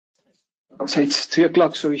So it's 3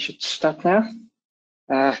 o'clock, so we should start now.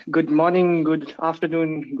 Good morning, good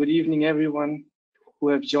afternoon, good evening, everyone who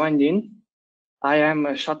have joined in. I am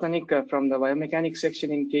Shatanik from the biomechanics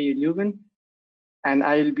section in KU Leuven, and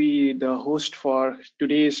I'll be the host for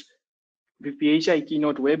today's VPHi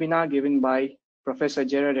keynote webinar given by Professor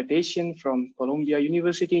Gerard Ateshian from Columbia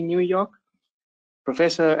University in New York.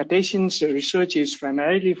 Professor Ateshian's research is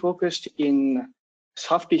primarily focused in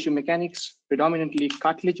soft tissue mechanics, predominantly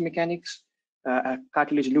cartilage mechanics,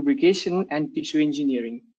 cartilage lubrication, and tissue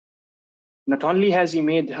engineering. Not only has he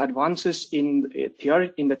made advances in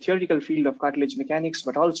the theoretical field of cartilage mechanics,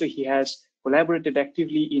 but also he has collaborated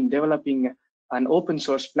actively in developing an open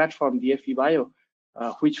source platform, the VPHi,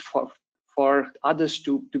 which for others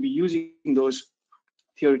to be using those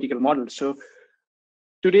theoretical models. So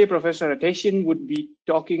today, Professor Ateshian would be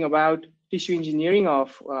talking about tissue engineering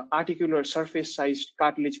of articular surface-sized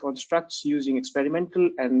cartilage constructs using experimental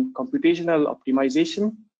and computational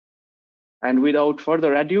optimization. And without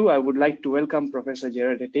further ado, I would like to welcome Professor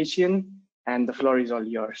Gerard Ateshian, and the floor is all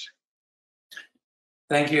yours.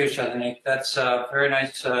 Thank you, Shatanik. That's a very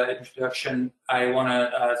nice introduction. I want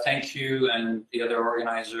to thank you and the other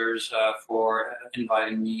organizers for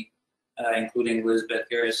inviting me, including Elizabeth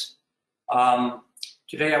Harris.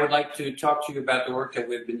 Today, I would like to talk to you about the work that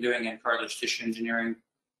we've been doing in cartilage tissue engineering.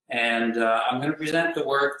 And I'm going to present the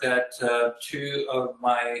work that two of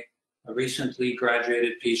my recently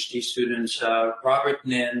graduated PhD students, Robert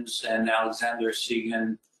Nims and Alexander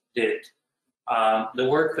Segan, did. The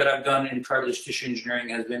work that I've done in cartilage tissue engineering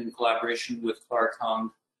has been in collaboration with Clark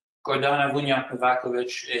Hung. Gordana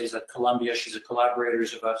Vunjak-Novakovic is at Columbia. She's a collaborator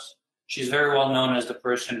of us. She's very well known as the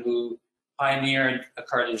person who pioneered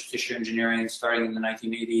cartilage tissue engineering starting in the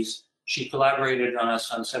 1980s. She collaborated on us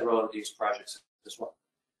on several of these projects as well.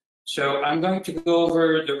 So I'm going to go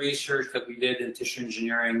over the research that we did in tissue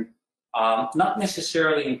engineering, not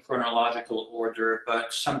necessarily in chronological order,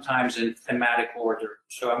 but sometimes in thematic order.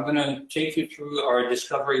 So I'm going to take you through our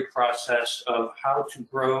discovery process of how to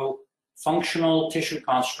grow functional tissue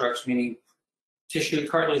constructs, meaning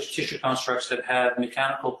cartilage tissue constructs that have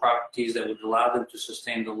mechanical properties that would allow them to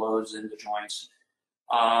sustain the loads in the joints,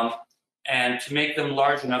 and to make them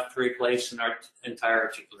large enough to replace an entire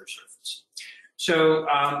articular surface. So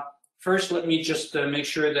first, let me just make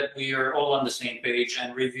sure that we are all on the same page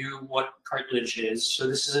and review what cartilage is. So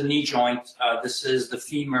this is a knee joint. This is the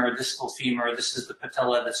femur, distal femur. This is the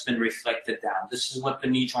patella that's been reflected down. This is what the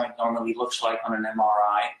knee joint normally looks like on an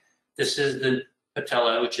MRI. This is the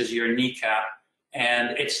patella, which is your kneecap.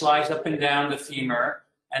 And it slides up and down the femur,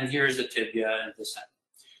 and here's the tibia and this end.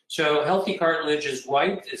 So healthy cartilage is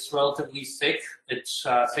white. It's relatively thick. Its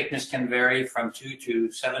thickness can vary from 2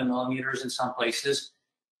 to 7 millimeters in some places.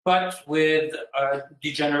 But with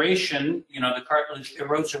degeneration, the cartilage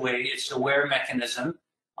erodes away. It's a wear mechanism,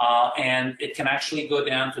 and it can actually go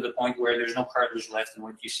down to the point where there's no cartilage left, and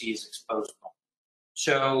what you see is exposed bone.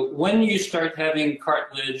 So when you start having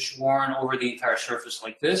cartilage worn over the entire surface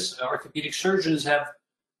like this, orthopedic surgeons have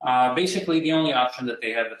basically the only option that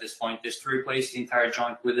they have at this point is to replace the entire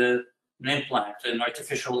joint with an implant, an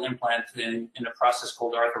artificial implant in a process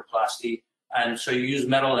called arthroplasty. And so you use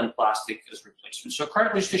metal and plastic as replacement. So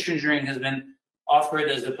cartilage tissue engineering has been offered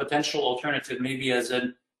as a potential alternative, maybe as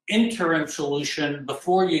an interim solution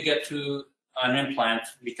before you get to an implant,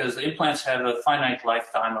 because the implants have a finite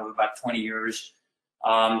lifetime of about 20 years.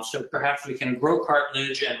 So perhaps we can grow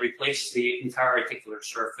cartilage and replace the entire articular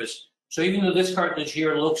surface. So even though this cartilage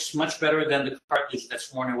here looks much better than the cartilage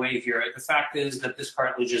that's worn away here, the fact is that this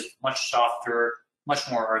cartilage is much softer, much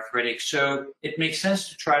more arthritic. So it makes sense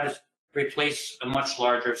to try to replace a much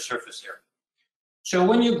larger surface area. So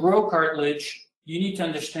when you grow cartilage, you need to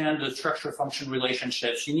understand the structure-function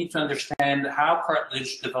relationships. You need to understand how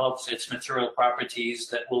cartilage develops its material properties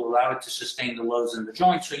that will allow it to sustain the loads in the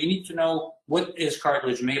joint. So you need to know what is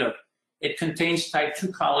cartilage made of. It contains type 2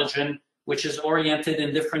 collagen, which is oriented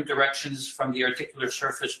in different directions from the articular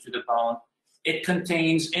surface to the bone. It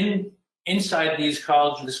contains inside this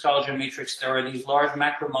collagen matrix, there are these large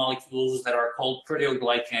macromolecules that are called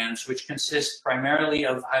proteoglycans, which consist primarily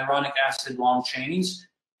of hyaluronic acid long chains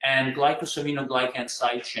and glycosaminoglycan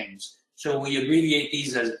side chains. So we abbreviate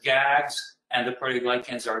these as GAGs, and the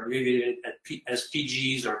proteoglycans are abbreviated as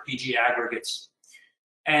PGs or PG aggregates.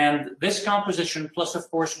 And this composition, plus of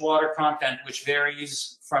course water content, which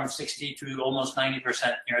varies from 60 to almost 90%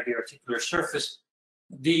 near the articular surface,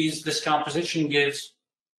 this composition gives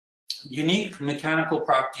unique mechanical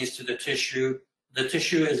properties to the tissue. The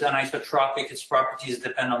tissue is anisotropic. Its properties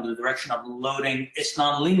depend on the direction of loading. It's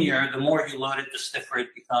nonlinear. The more you load it, the stiffer it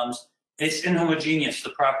becomes. it's inhomogeneous.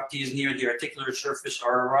 The properties near the articular surface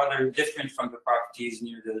are rather different from the properties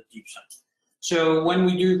near the deep zone. So when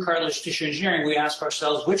we do cartilage tissue engineering, we ask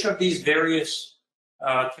ourselves which of these various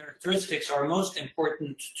characteristics are most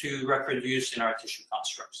important to reproduce in our tissue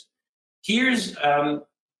constructs. Here's a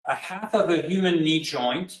half of a human knee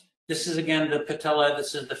joint. This is again the patella,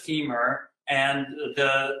 this is the femur, and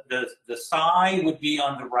the thigh would be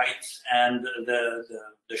on the right, and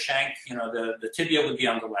the shank, the tibia would be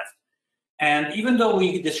on the left. And even though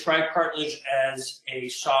we describe cartilage as a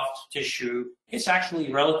soft tissue, it's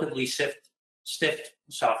actually relatively stiff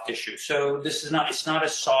soft tissue. So this is it's not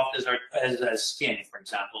as soft as skin, for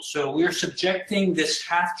example. So we're subjecting this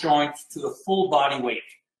half joint to a full body weight.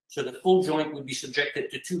 So the full joint would be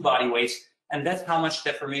subjected to 2 body weights, and that's how much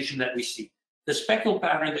deformation that we see. The speckle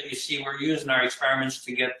pattern that you see, we're using our experiments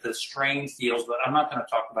to get the strain fields, but I'm not going to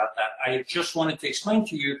talk about that. I just wanted to explain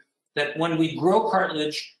to you that when we grow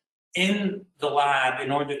cartilage in the lab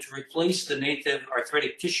in order to replace the native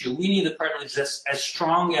arthritic tissue, we need a cartilage that's as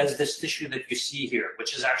strong as this tissue that you see here,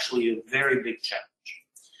 which is actually a very big challenge.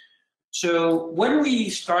 So when we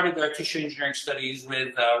started our tissue engineering studies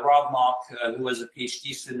with Rob Mock, who was a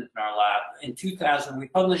PhD student in our lab, in 2000, we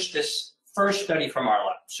published this first study from our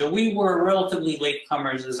lab. So we were relatively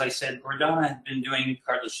latecomers. As I said, Gordana had been doing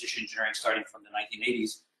cartilage tissue engineering starting from the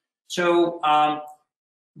 1980s. So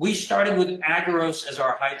we started with agarose as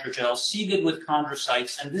our hydrogel, seeded with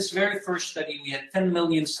chondrocytes, and this very first study, we had 10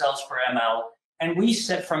 million cells per ml, and we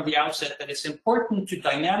said from the outset that it's important to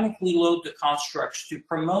dynamically load the constructs to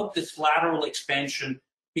promote this lateral expansion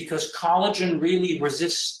because collagen really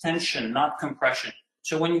resists tension, not compression.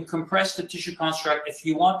 So when you compress the tissue construct, if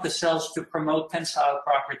you want the cells to promote tensile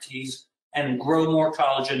properties and grow more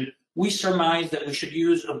collagen, we surmise that we should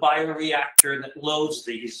use a bioreactor that loads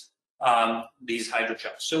these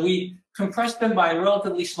hydrogels. So we compressed them by a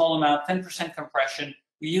relatively small amount, 10% compression.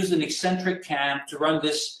 We used an eccentric cam to run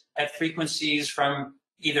this at frequencies from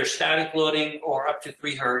either static loading or up to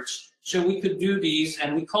 3 hertz. So we could do these,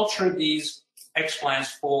 and we cultured these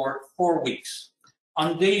explants for 4 weeks.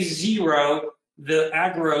 On day 0, the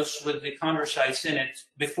agarose with the chondrocytes in it,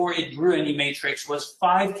 before it grew any matrix, was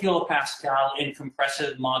 5 kilopascal in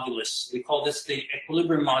compressive modulus. We call this the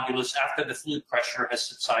equilibrium modulus after the fluid pressure has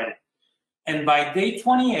subsided. And by day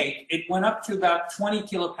 28, it went up to about 20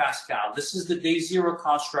 kilopascal. This is the day 0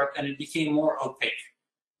 construct, and it became more opaque.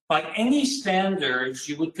 By any standards,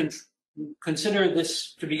 you would consider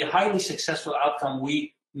this to be a highly successful outcome.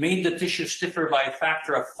 We made the tissue stiffer by a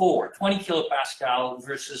factor of 4, 20 kilopascal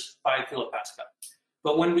versus 5 kilopascal.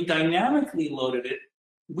 But when we dynamically loaded it,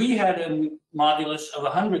 we had a modulus of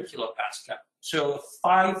 100 kilopascal. So a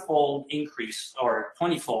 5-fold increase, or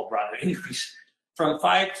 20-fold rather, increase from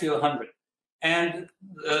 5 to 100. And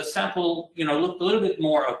the sample, looked a little bit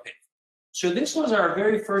more opaque. So this was our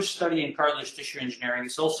very first study in cartilage tissue engineering.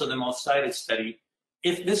 It's also the most cited study.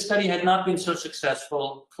 If this study had not been so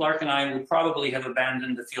successful, Clark and I would probably have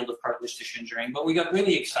abandoned the field of cartilage tissue engineering, but we got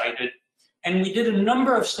really excited. And we did a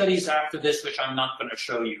number of studies after this, which I'm not going to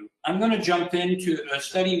show you. I'm going to jump into a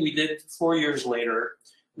study we did 4 years later,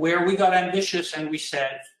 where we got ambitious and we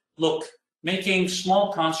said, look, making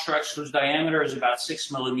small constructs whose diameter is about 6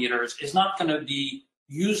 millimeters is not going to be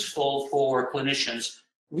useful for clinicians.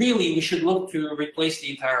 Really, we should look to replace the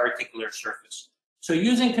entire articular surface. So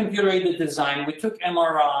using computer-aided design, we took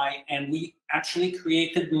MRI and we actually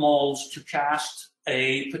created molds to cast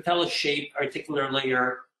a patella-shaped articular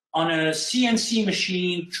layer on a CNC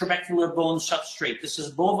machine trabecular bone substrate. This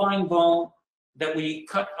is bovine bone that we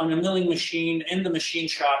cut on a milling machine in the machine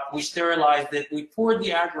shop. We sterilized it, we poured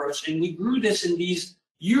the agarose, and we grew this in these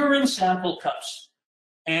urine sample cups.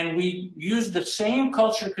 And we used the same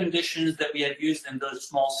culture conditions that we had used in those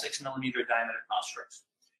small 6 millimeter diameter constructs.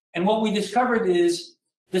 And what we discovered is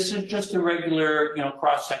this is just a regular,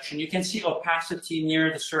 cross section. You can see opacity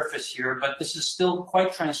near the surface here, but this is still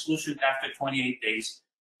quite translucent after 28 days.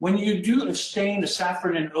 When you do a stain, the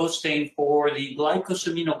saffron and O stain for the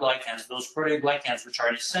glycosaminoglycans, those proteoglycans, which are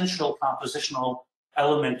an essential compositional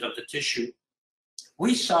element of the tissue,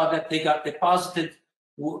 we saw that they got deposited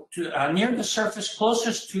near the surface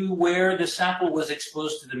closest to where the sample was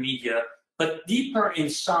exposed to the media, but deeper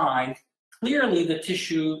inside, clearly the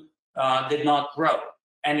tissue did not grow.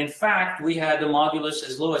 And in fact, we had a modulus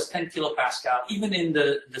as low as 10 kilopascal, even in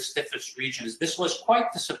the stiffest regions. This was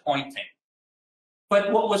quite disappointing.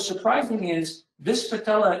 But what was surprising is this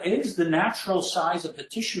patella is the natural size of the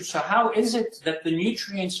tissue. So how is it that the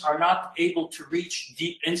nutrients are not able to reach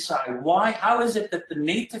deep inside? Why? How is it that the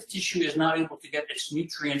native tissue is not able to get its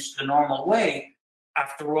nutrients the normal way?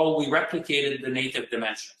 After all, we replicated the native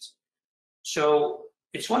dimensions. So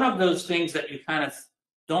it's one of those things that you kind of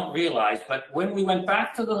don't realize, but when we went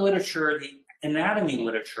back to the literature, the anatomy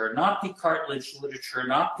literature, not the cartilage literature,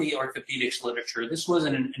 not the orthopedics literature, this was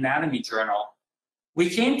an anatomy journal, we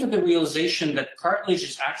came to the realization that cartilage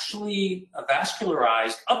is actually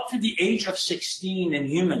vascularized up to the age of 16 in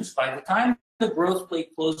humans. By the time the growth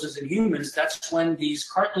plate closes in humans, that's when these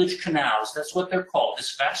cartilage canals, that's what they're called,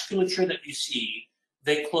 this vasculature that you see,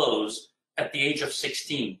 they close at the age of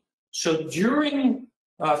 16. So during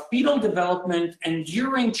fetal development and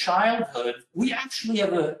during childhood, we actually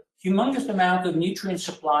have a humongous amount of nutrient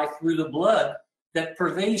supply through the blood that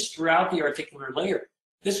pervades throughout the articular layer.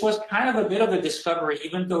 This was kind of a bit of a discovery,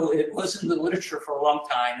 even though it was in the literature for a long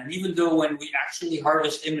time, and even though when we actually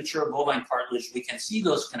harvest immature bovine cartilage, we can see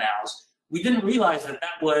those canals, we didn't realize that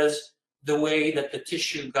that was the way that the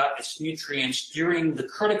tissue got its nutrients during the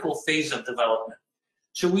critical phase of development.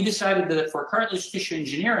 So we decided that for cartilage tissue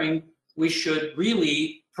engineering, we should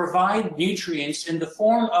really provide nutrients in the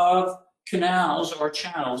form of canals or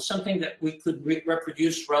channels, something that we could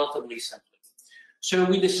reproduce relatively simply. So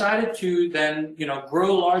we decided to then,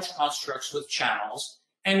 grow large constructs with channels,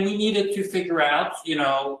 and we needed to figure out,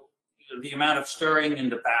 the amount of stirring in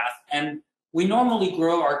the bath. And we normally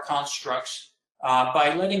grow our constructs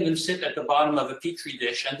by letting them sit at the bottom of a petri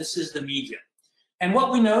dish, and this is the medium. And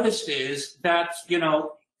what we noticed is that,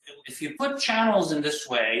 if you put channels in this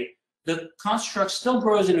way, the construct still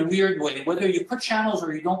grows in a weird way. Whether you put channels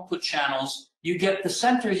or you don't put channels, you get the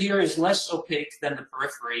center here is less opaque than the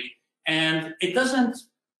periphery. And it doesn't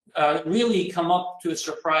really come up to a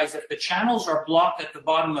surprise. If the channels are blocked at the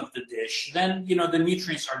bottom of the dish, then the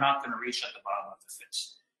nutrients are not going to reach at the bottom of the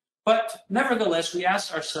fits. But nevertheless, we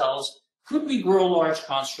asked ourselves, could we grow large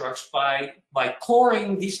constructs by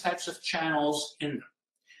coring these types of channels in them?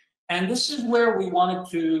 And this is where we wanted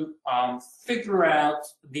to figure out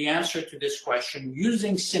the answer to this question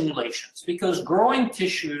using simulations, because growing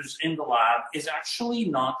tissues in the lab is actually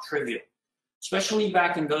not trivial. Especially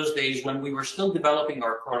back in those days when we were still developing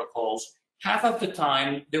our protocols, half of the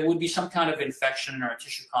time there would be some kind of infection in our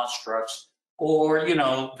tissue constructs, or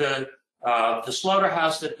the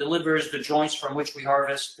slaughterhouse that delivers the joints from which we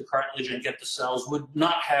harvest the cartilage and get the cells would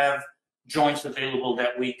not have joints available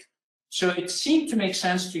that week. So it seemed to make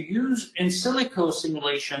sense to use in silico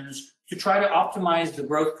simulations to try to optimize the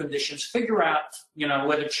growth conditions, figure out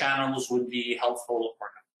whether channels would be helpful or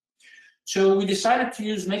not. So we decided to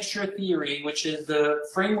use mixture theory, which is the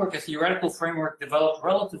framework, a theoretical framework developed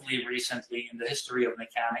relatively recently in the history of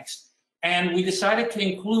mechanics. And we decided to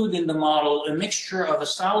include in the model a mixture of a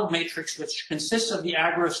solid matrix which consists of the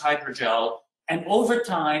agarose hydrogel. And over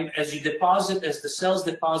time, as the cells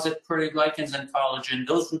deposit proteoglycans and collagen,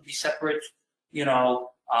 those would be separate,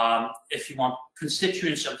 if you want,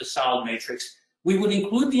 constituents of the solid matrix. We would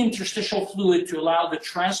include the interstitial fluid to allow the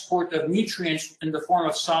transport of nutrients in the form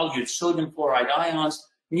of solutes, sodium chloride ions,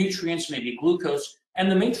 nutrients, maybe glucose, and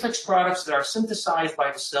the matrix products that are synthesized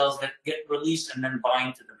by the cells that get released and then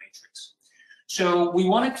bind to the matrix. So we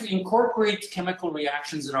wanted to incorporate chemical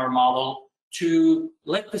reactions in our model to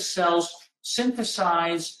let the cells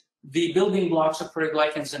synthesize the building blocks of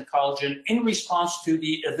proteoglycans and collagen in response to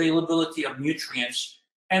the availability of nutrients,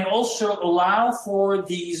 and also allow for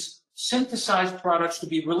these synthesized products to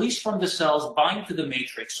be released from the cells, bind to the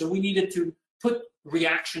matrix. So we needed to put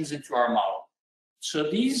reactions into our model. So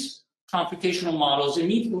these computational models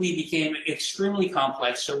immediately became extremely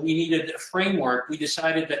complex, so we needed a framework. We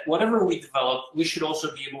decided that whatever we developed, we should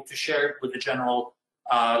also be able to share it with the general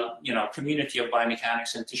community of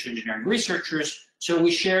biomechanics and tissue engineering researchers. So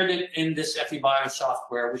we shared it in this FEBio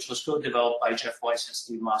software, which was co-developed by Jeff Weiss and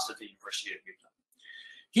Steve Moss at the University of Utah.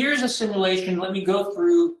 Here's a simulation. Let me go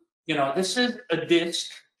through. This is a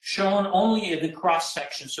disc shown only in the cross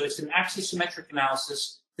section. So it's an axisymmetric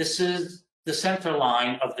analysis. This is the center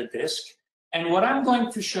line of the disc. And what I'm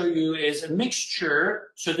going to show you is a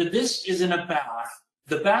mixture. So the disc is in a bath.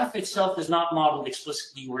 The bath itself is not modeled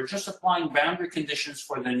explicitly. We're just applying boundary conditions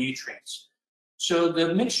for the nutrients. So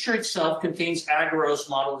the mixture itself contains agarose,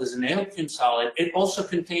 modeled as an alkyl solid. It also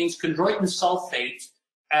contains chondroitin sulfate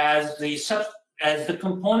as the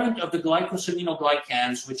component of the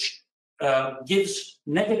glycosaminoglycans, which gives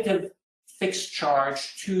negative fixed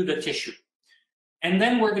charge to the tissue. And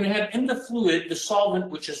then we're going to have in the fluid the solvent,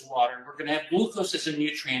 which is water. We're going to have glucose as a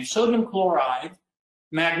nutrient, sodium chloride,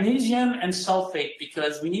 magnesium, and sulfate,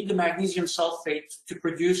 because we need the magnesium sulfate to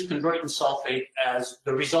produce chondroitin sulfate as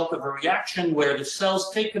the result of a reaction where the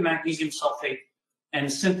cells take the magnesium sulfate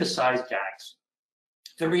and synthesize GAGs.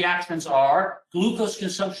 The reactions are glucose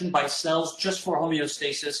consumption by cells just for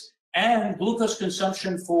homeostasis and glucose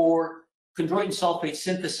consumption for chondroitin sulfate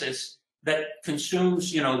synthesis. that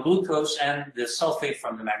consumes, glucose and the sulfate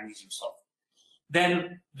from the magnesium sulfate.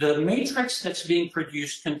 Then the matrix that's being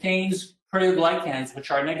produced contains proteoglycans,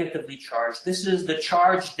 which are negatively charged. This is the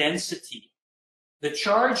charge density. The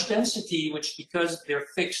charge density, which because they're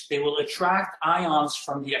fixed, they will attract ions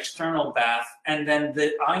from the external bath, and then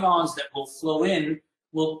the ions that will flow in,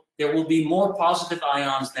 there will be more positive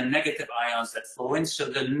ions than negative ions that flow in. So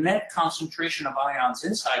the net concentration of ions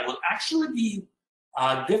inside will actually be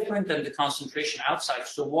different than the concentration outside.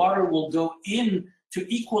 So water will go in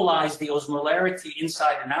to equalize the osmolarity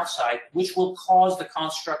inside and outside, which will cause the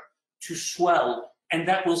construct to swell. And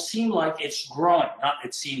that will seem like it's growing, not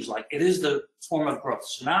it seems like. It is the form of growth.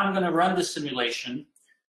 So now I'm going to run the simulation.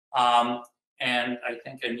 And I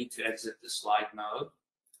think I need to exit the slide mode.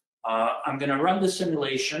 I'm going to run the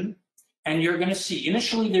simulation. And you're going to see,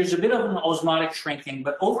 initially, there's a bit of an osmotic shrinking.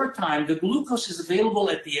 But over time, the glucose is available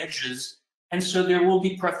at the edges. And so there will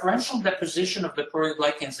be preferential deposition of the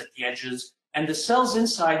proteoglycans at the edges. And the cells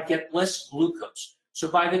inside get less glucose. So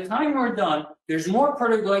by the time we're done, there's more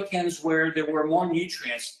proteoglycans where there were more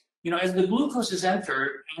nutrients. As the glucose is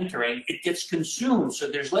entering, it gets consumed. So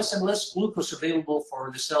there's less and less glucose available for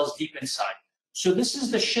the cells deep inside. So this is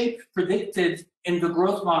the shape predicted in the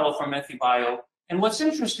growth model from VPHi. And what's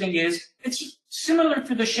interesting is it's similar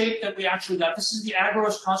to the shape that we actually got. This is the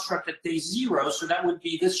agarose construct at day 0. So that would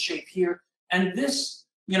be this shape here. And this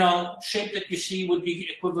shape that you see would be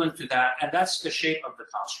equivalent to that, and that's the shape of the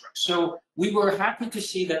construct. So we were happy to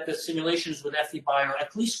see that the simulations with VPHi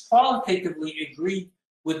at least qualitatively agreed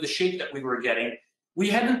with the shape that we were getting. We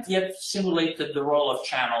hadn't yet simulated the role of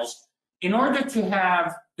channels. In order to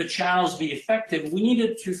have the channels be effective, we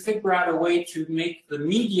needed to figure out a way to make the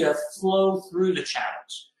media flow through the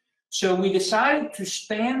channels. So we decided to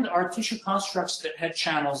span our tissue constructs that had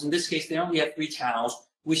channels. In this case, they only had 3 channels.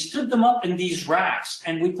 We stood them up in these racks,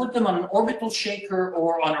 and we put them on an orbital shaker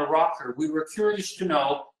or on a rocker. We were curious to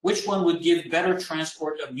know which one would give better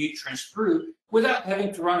transport of nutrients through without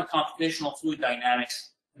having to run a computational fluid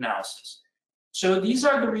dynamics analysis. So these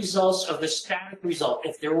are the results of the static result.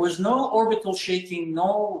 If there was no orbital shaking,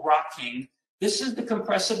 no rocking, this is the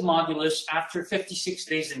compressive modulus after 56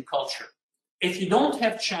 days in culture. If you don't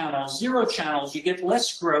have channels, 0 channels, you get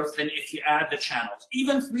less growth than if you add the channels.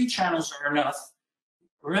 Even 3 channels are enough.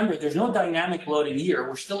 Remember, there's no dynamic loading here.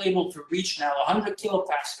 We're still able to reach now 100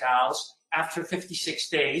 kilopascals after 56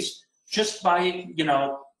 days just by,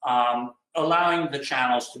 allowing the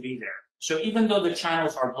channels to be there. So even though the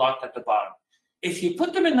channels are blocked at the bottom. If you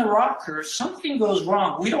put them in the rocker, something goes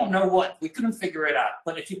wrong. We don't know what. We couldn't figure it out.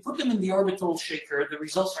 But if you put them in the orbital shaker, the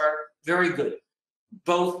results are very good.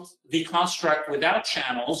 Both the construct without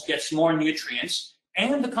channels gets more nutrients,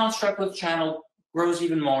 and the construct with channel grows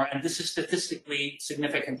even more, and this is statistically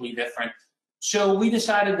significantly different. So we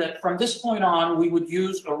decided that from this point on, we would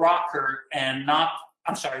use a rocker and not,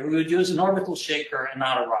 we would use an orbital shaker and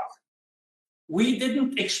not a rocker. We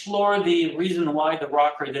didn't explore the reason why the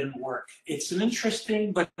rocker didn't work. It's an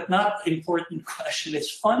interesting but not important question.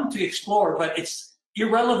 It's fun to explore, but it's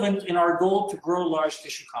irrelevant in our goal to grow large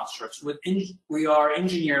tissue constructs. We are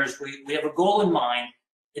engineers, we have a goal in mind.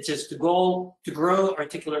 It is the goal to grow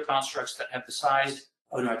articular constructs that have the size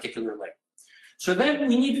of an articular leg. So then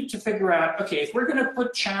we needed to figure out, okay, if we're going to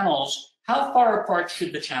put channels, how far apart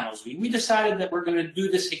should the channels be? We decided that we're going to do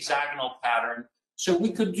this hexagonal pattern. So we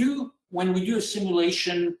could do, when we do a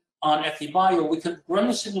simulation on VPHi, we could run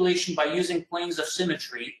a simulation by using planes of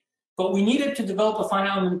symmetry, but we needed to develop a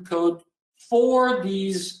finite element code for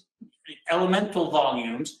these elemental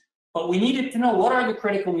volumes. But we needed to know, what are the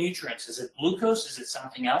critical nutrients? Is it glucose? Is it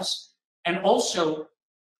something else? And also,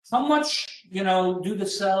 how much, do the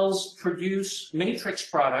cells produce matrix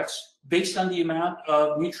products based on the amount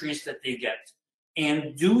of nutrients that they get?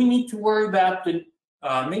 And do we need to worry about the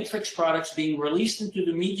matrix products being released into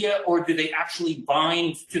the media, or do they actually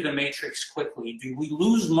bind to the matrix quickly? Do we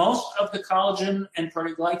lose most of the collagen and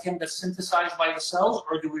proteoglycan that's synthesized by the cells,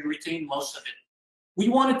 or do we retain most of it? We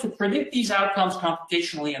wanted to predict these outcomes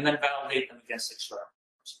computationally and then validate them against experiments.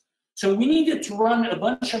 So we needed to run a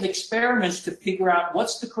bunch of experiments to figure out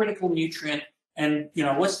what's the critical nutrient and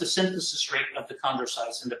what's the synthesis rate of the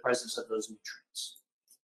chondrocytes in the presence of those nutrients.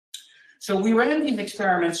 So we ran these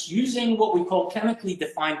experiments using what we call chemically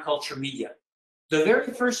defined culture media. The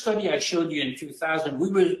very first study I showed you in 2000, we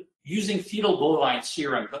were using fetal bovine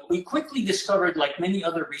serum, but we quickly discovered, like many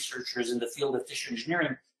other researchers in the field of tissue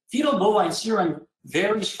engineering, fetal bovine serum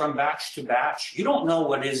varies from batch to batch. You don't know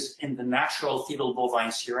what is in the natural fetal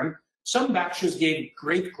bovine serum. Some batches gave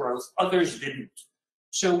great growth, others didn't.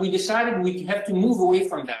 So we decided we have to move away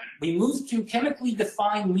from that. We moved to chemically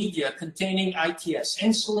defined media containing ITS,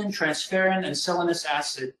 insulin, transferrin, and selenous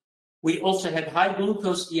acid. We also had high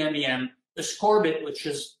glucose DMEM, ascorbate, which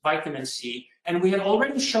is vitamin C, and we had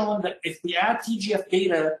already shown that if we add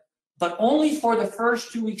TGF-beta, but only for the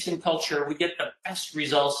first 2 weeks in culture, we get the best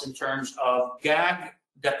results in terms of GAG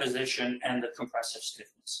deposition and the compressive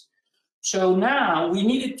stiffness. So now we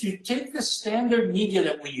needed to take the standard media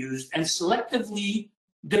that we used and selectively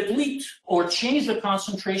deplete or change the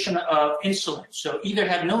concentration of insulin. So either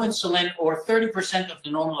have no insulin or 30% of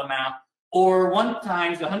the normal amount, or 1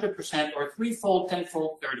 times 100%, or 3-fold,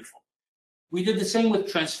 10-fold, 30-fold. We did the same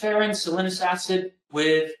with transferrin, selenous acid,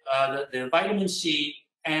 with the vitamin C,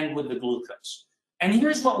 and with the glucose. And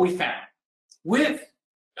here's what we found. With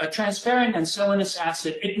transferrin and selenous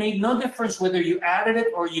acid, it made no difference whether you added it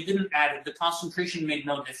or you didn't add it. The concentration made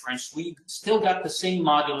no difference. We still got the same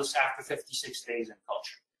modulus after 56 days in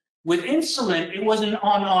culture. With insulin, it was an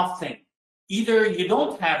on-off thing. Either you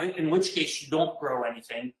don't have it, in which case you don't grow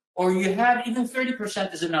anything, or you have even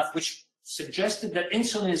 30% is enough, which suggested that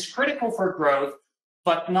insulin is critical for growth,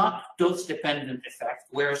 but not dose-dependent effect,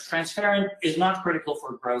 whereas transferrin is not critical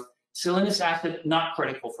for growth, selenous acid not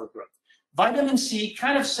critical for growth. Vitamin C,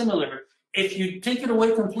 kind of similar. If you take it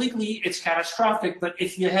away completely, it's catastrophic, but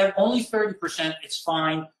if you have only 30%, it's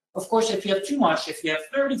fine. Of course, if you have too much, if you have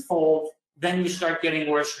 30-fold, then you start getting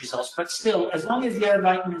worse results. But still, as long as you have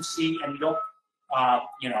vitamin C and you don't,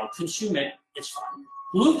 consume it, it's fine.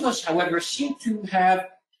 Glucose, however, seemed to have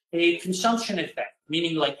a consumption effect,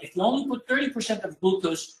 meaning like if you only put 30% of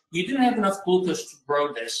glucose, you didn't have enough glucose to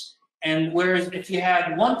grow this. And whereas if you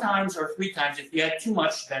had 1 times or 3 times, if you had too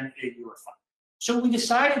much, then you were fine. So we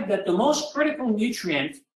decided that the most critical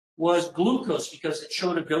nutrient was glucose because it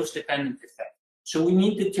showed a dose-dependent effect. So we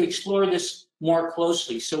needed to explore this more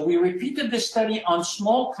closely. So we repeated this study on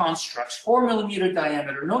small constructs, 4 millimeter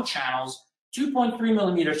diameter, no channels, 2.3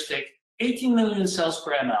 millimeters thick, 18 million cells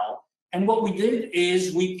per ml. And what we did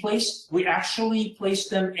is we actually placed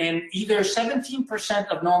them in either 17%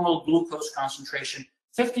 of normal glucose concentration,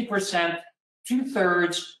 50%,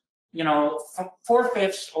 2/3,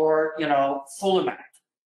 4/5, or full amount.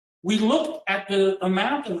 We looked at the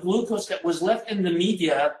amount of glucose that was left in the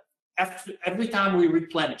media every time we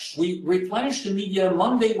replenished. We replenished the media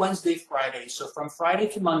Monday, Wednesday, Friday. So from Friday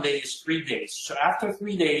to Monday is 3 days. So after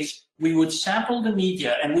 3 days, we would sample the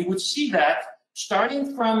media, and we would see that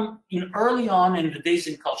starting from early on in the days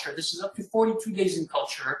in culture, this is up to 42 days in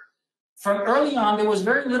culture. From early on, there was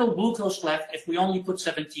very little glucose left if we only put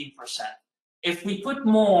 17%. If we put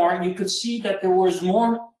more, you could see that there was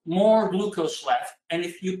more glucose left. And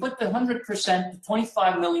if you put the 100%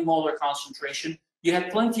 25 millimolar concentration, you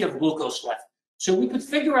had plenty of glucose left. So we could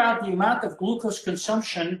figure out the amount of glucose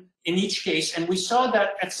consumption in each case. And we saw that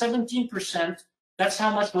at 17%, that's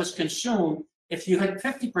how much was consumed. If you had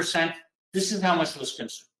 50%, this is how much was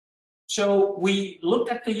consumed. So we looked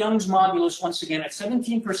at the Young's modulus once again at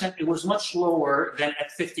 17%. It was much lower than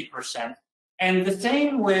at 50%. And the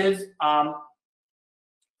same with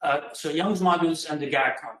Young's modulus and the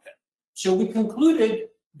GAG content. So we concluded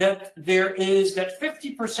that there is that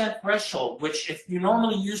 50% threshold, which if you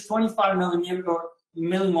normally use 25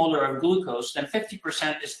 millimolar of glucose, then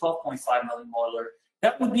 50% is 12.5 millimolar.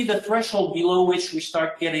 That would be the threshold below which we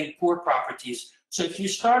start getting poor properties. So if you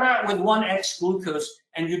start out with 1x glucose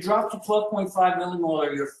and you drop to 12.5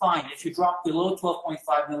 millimolar, you're fine. If you drop below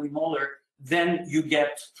 12.5 millimolar, then you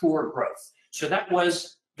get poor growth. So that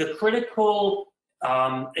was the critical,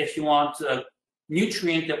 if you want,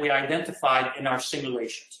 nutrient that we identified in our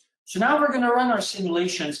simulations. So now we're going to run our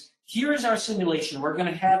simulations. Here is our simulation. We're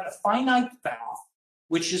going to have a finite bath,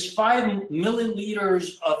 which is 5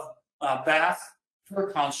 milliliters of bath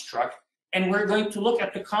per construct. And we're going to look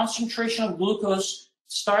at the concentration of glucose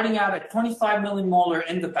starting out at 25 millimolar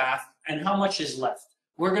in the bath and how much is left.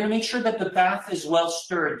 We're going to make sure that the bath is well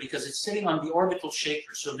stirred because it's sitting on the orbital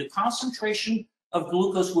shaker. So the concentration of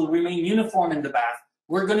glucose will remain uniform in the bath.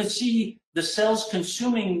 We're going to see the cells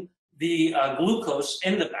consuming the glucose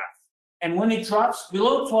in the bath. And when it drops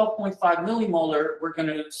below 12.5 millimolar, we're going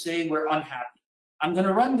to say we're unhappy. I'm going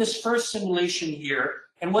to run this first simulation here.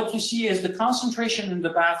 And what you see is the concentration in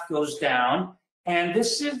the bath goes down. And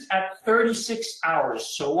this is at 36 hours,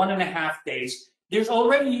 so 1.5 days. There's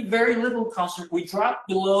already very little concentration. We dropped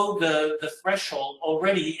below the threshold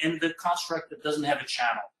already in the construct that doesn't have a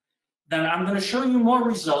channel. Then I'm going to show you more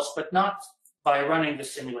results, but not by running the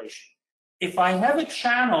simulation. If I have a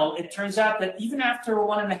channel, it turns out that even after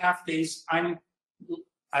 1.5 days,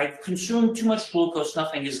 I've consumed too much glucose,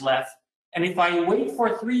 nothing is left. And if I wait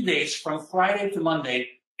for 3 days from Friday to Monday,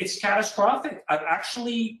 it's catastrophic. I've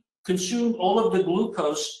actually consumed all of the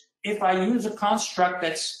glucose if I use a construct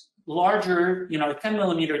that's larger, a 10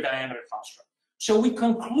 millimeter diameter construct. So we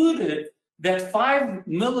concluded that 5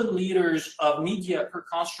 milliliters of media per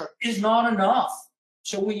construct is not enough.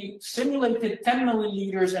 So we simulated 10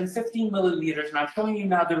 milliliters and 15 milliliters, and I'm showing you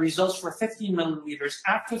now the results for 15 milliliters.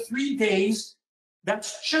 After 3 days, that's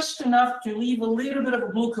just enough to leave a little bit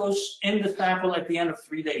of glucose in the sample at the end of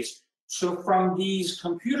 3 days. So from these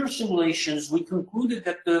computer simulations, we concluded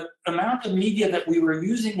that the amount of media that we were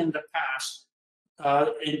using in the past,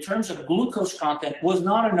 in terms of glucose content, was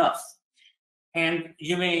not enough. And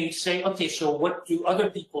you may say, okay, so what do other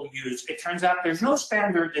people use? It turns out there's no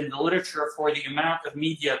standard in the literature for the amount of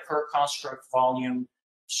media per construct volume.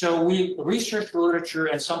 So we researched the literature,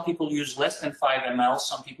 and some people use less than 5 ml,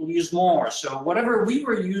 some people use more. So whatever we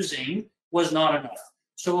were using was not enough.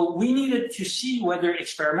 So we needed to see whether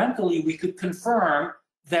experimentally we could confirm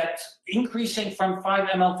that increasing from 5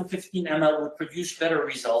 ml to 15 ml would produce better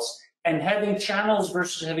results, and having channels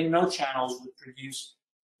versus having no channels would produce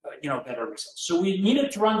better results. So we needed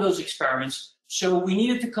to run those experiments. So we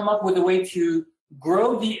needed to come up with a way to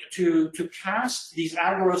grow to cast these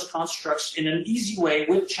agarose constructs in an easy way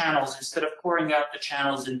with channels instead of pouring out the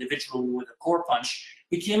channels individually with a core punch.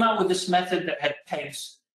 We came out with this method that had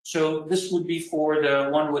pegs. So this would be for the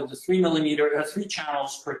one with the 3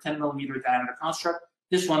 channels per 10 millimeter diameter construct.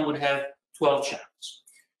 This one would have 12 channels.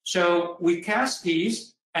 So we cast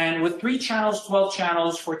these, and with 3 channels, 12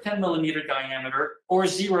 channels for 10 millimeter diameter, or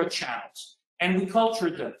 0 channels. And we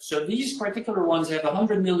cultured them. So these particular ones have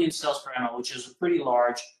 100 million cells per ml, which is pretty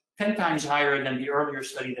large, 10 times higher than the earlier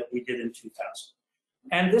study that we did in 2000.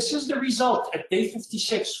 And this is the result at day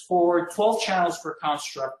 56 for 12 channels per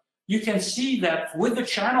construct. You can see that with the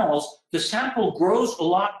channels, the sample grows a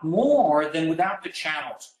lot more than without the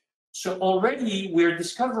channels. So already we're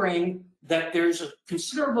discovering that there's a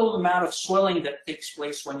considerable amount of swelling that takes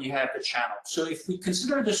place when you have the channel. So if we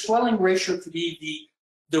consider the swelling ratio to be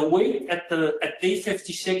the weight at day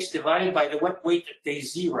 56 divided by the wet weight at day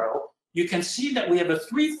 0, you can see that we have a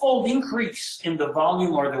 3-fold increase in the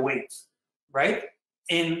volume or the weight, right,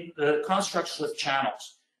 in the constructs with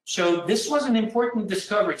channels. So this was an important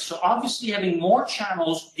discovery. So obviously having more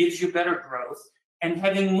channels gives you better growth, and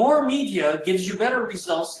having more media gives you better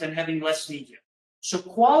results than having less media. So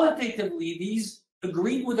qualitatively, these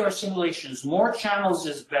agreed with our simulations. More channels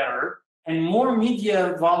is better, and more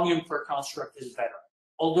media volume per construct is better.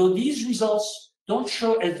 Although these results don't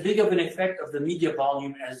show as big of an effect of the media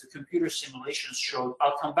volume as the computer simulations showed.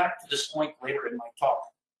 I'll come back to this point later in my talk,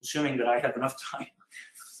 assuming that I have enough time.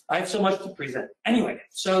 I have so much to present. Anyway,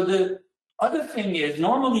 so the other thing is,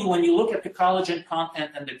 normally when you look at the collagen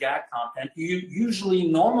content and the GAG content, you usually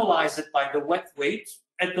normalize it by the wet weight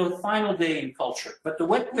at the final day in culture. But the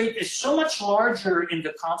wet weight is so much larger in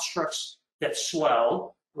the constructs that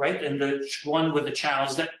swell, right, and the one with the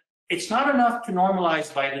channels, that it's not enough to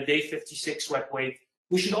normalize by the day 56 wet weight.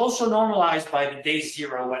 We should also normalize by the day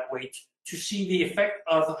 0 wet weight to see the effect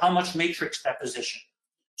of how much matrix deposition.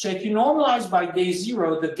 So if you normalize by day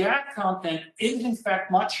 0, the GAG content is in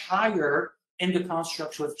fact much higher in the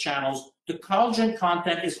constructs with channels. The collagen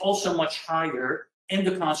content is also much higher in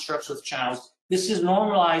the constructs with channels. This is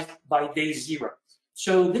normalized by day 0.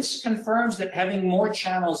 So this confirms that having more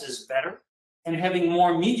channels is better, and having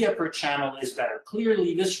more media per channel is better.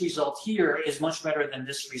 Clearly, this result here is much better than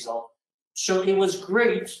this result. So it was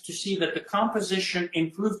great to see that the composition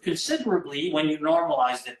improved considerably when you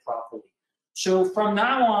normalized it properly. So from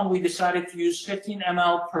now on, we decided to use 15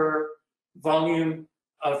 ml per volume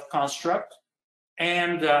of construct,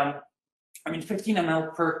 and 15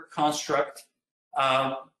 ml per construct,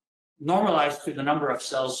 normalized to the number of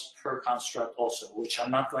cells per construct also, which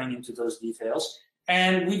I'm not going into those details.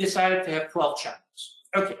 And we decided to have 12 channels.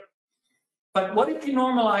 Okay, but what if you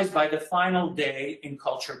normalize by the final day in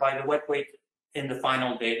culture, by the wet weight in the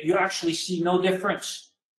final day? You actually see no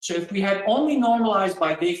difference. So if we had only normalized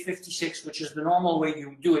by day 56, which is the normal way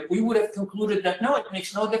you do it, we would have concluded that no, it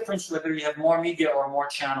makes no difference whether you have more media or more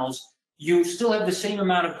channels. You still have the same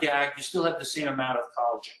amount of GAG, you still have the same amount of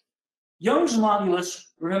collagen. Young's modulus,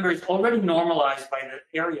 remember, is already normalized by the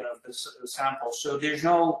area of the sample, so there's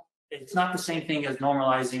no, it's not the same thing as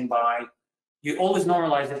normalizing by, you always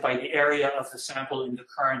normalize it by the area of the sample in the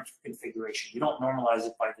current configuration. You don't normalize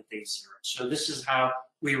it by the day 0. So this is how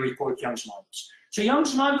we report Young's modulus. So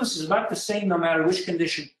Young's modulus is about the same no matter which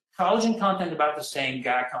condition. Collagen content about the same,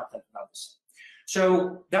 GAG content about the same.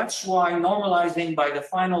 So that's why normalizing by the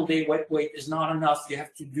final day wet weight is not enough. You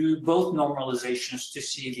have to do both normalizations to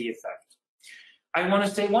see the effect. I want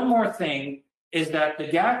to say one more thing. is that the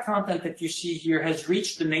GAG content that you see here has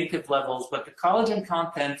reached the native levels, but the collagen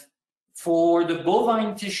content for the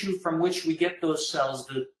bovine tissue from which we get those cells,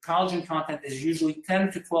 the collagen content is usually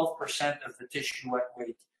 10 to 12% of the tissue wet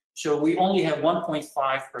weight. So we only have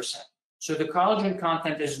 1.5%. So the collagen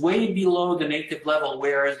content is way below the native level,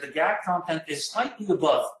 whereas the GAG content is slightly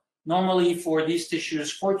above. Normally for these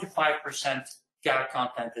tissues, 4 to 5% GAG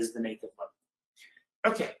content is the native level.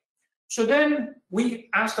 Okay, so then we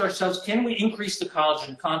asked ourselves, can we increase the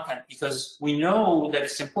collagen content? Because we know that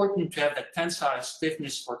it's important to have that tensile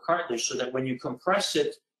stiffness for cartilage so that when you compress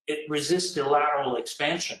it, it resists the lateral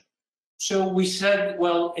expansion. So we said,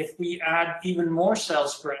 well, if we add even more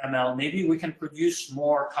cells per ml, maybe we can produce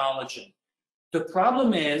more collagen. The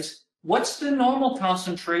problem is, what's the normal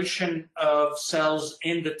concentration of cells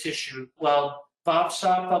in the tissue? Well, Bob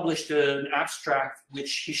Saab published an abstract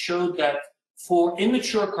which he showed that for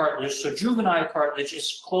immature cartilage, so juvenile cartilage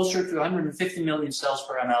is closer to 150 million cells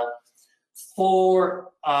per ml.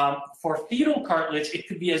 For fetal cartilage, it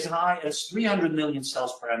could be as high as 300 million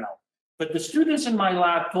cells per ml. But the students in my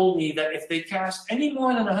lab told me that if they cast any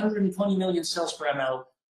more than 120 million cells per ml,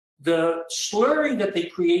 the slurry that they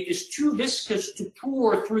create is too viscous to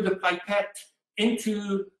pour through the pipette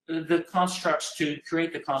into the constructs to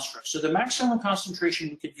create the constructs. So the maximum concentration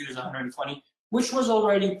we could use is 120, which was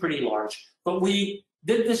already pretty large. But we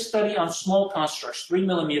did this study on small constructs, 3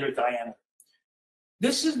 millimeter diameter.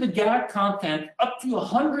 This is the GAG content up to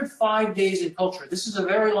 105 days in culture. This is a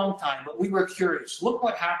very long time, but we were curious. Look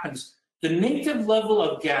what happens. The native level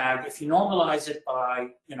of GAG, if you normalize it by,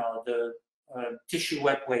 the tissue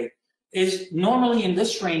wet weight, is normally in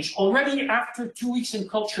this range. Already after 2 weeks in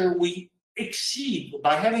culture, we exceed,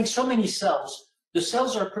 by having so many cells, the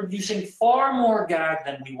cells are producing far more GAG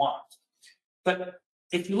than we want. But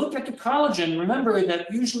if you look at the collagen, remember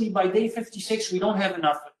that usually by day 56, we don't have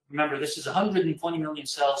enough. Remember, this is 120 million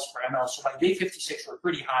cells per ml, so by day 56, we're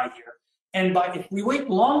pretty high here. And if we wait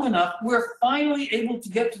long enough, we're finally able to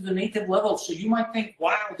get to the native level. So you might think,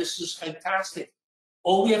 wow, this is fantastic.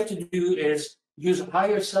 All we have to do is use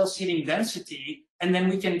higher cell seating density, and then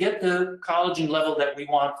we can get the collagen level that we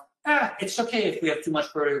want. It's okay if we have too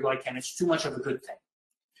much proteoglycan. It's too much of a good thing.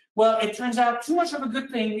 Well, it turns out too much of a good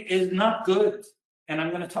thing is not good, and I'm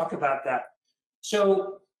going to talk about that.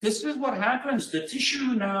 So this is what happens. The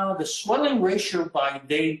tissue now, the swelling ratio by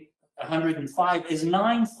day 105 is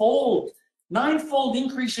ninefold. Ninefold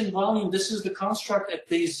increase in volume. This is the construct at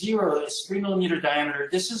day 0. It's 3 millimeter diameter.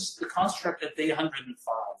 This is the construct at day 105.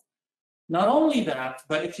 Not only that,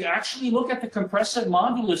 but if you actually look at the compressive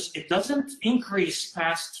modulus, it doesn't increase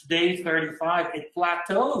past day 35. It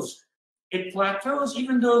plateaus. It plateaus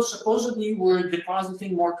even though supposedly we're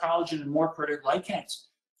depositing more collagen and more proteoglycans.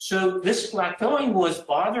 So this plateauing was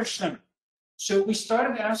bothersome. So we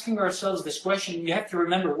started asking ourselves this question. You have to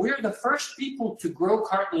remember, we're the first people to grow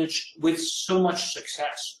cartilage with so much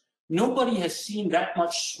success. Nobody has seen that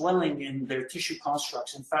much swelling in their tissue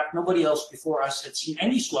constructs. In fact, nobody else before us had seen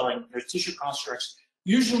any swelling in their tissue constructs.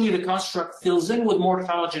 Usually the construct fills in with more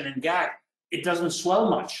collagen and GAG. It doesn't swell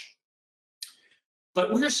much.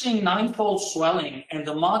 But we're seeing ninefold swelling, and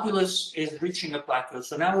the modulus is reaching a plateau.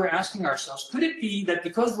 So now we're asking ourselves, could it be that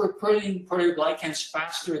because we're putting proteoglycans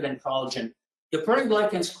faster than collagen, the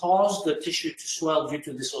proteoglycans cause the tissue to swell due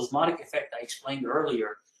to this osmotic effect I explained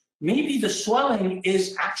earlier? Maybe the swelling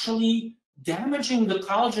is actually damaging the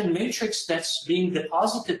collagen matrix that's being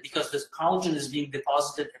deposited because the collagen is being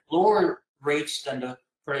deposited at lower rates than the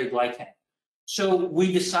proteoglycan. So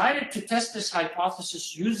we decided to test this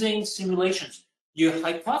hypothesis using simulations. You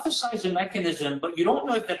hypothesize a mechanism, but you don't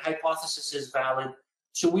know if that hypothesis is valid.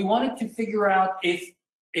 So we wanted to figure out if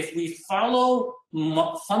we follow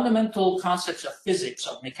fundamental concepts of physics,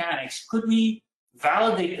 of mechanics, could we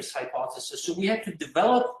validate this hypothesis? So we had to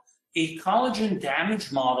develop a collagen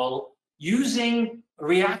damage model using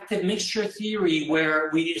reactive mixture theory, where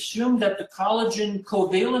we assume that the collagen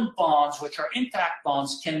covalent bonds, which are intact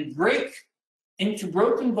bonds, can break into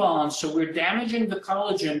broken bonds. So we're damaging the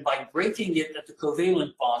collagen by breaking it at the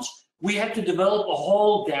covalent bonds. We had to develop a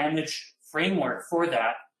whole damage framework for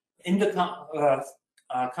that in the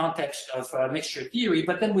context of mixture theory,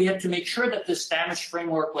 but then we had to make sure that this damage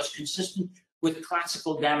framework was consistent with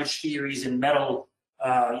classical damage theories in metal,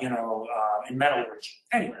 in metallurgy.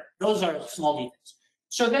 Anyway, those are small details.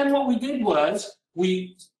 So then what we did was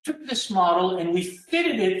we took this model and we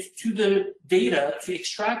fitted it to the data to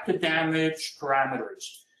extract the damage parameters.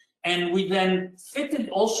 And we then fitted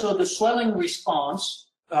also the swelling response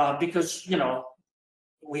because,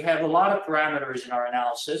 we have a lot of parameters in our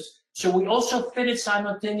analysis. So we also fitted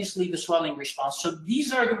simultaneously the swelling response. So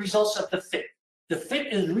these are the results of the fit. The fit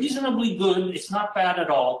is reasonably good. It's not bad at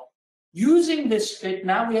all. Using this fit,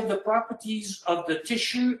 now we have the properties of the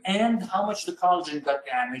tissue and how much the collagen got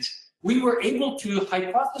damaged. We were able to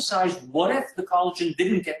hypothesize what if the collagen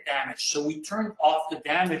didn't get damaged. So we turned off the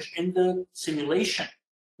damage in the simulation.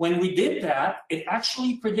 When we did that, it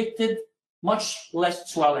actually predicted much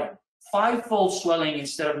less swelling, 5-fold swelling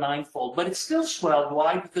instead of 9-fold. But it still swelled.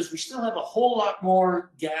 Why? Because we still have a whole lot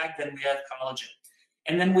more GAG than we have collagen.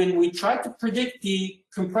 And then when we tried to predict the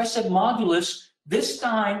compressive modulus, this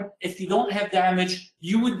time, if you don't have damage,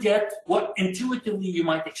 you would get what intuitively you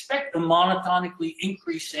might expect, a monotonically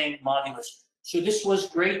increasing modulus. So this was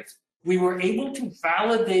great. We were able to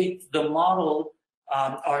validate the model,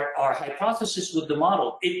 our hypothesis with the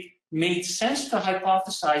model. It made sense to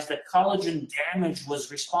hypothesize that collagen damage was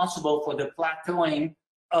responsible for the plateauing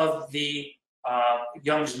of the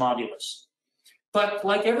Young's modulus. But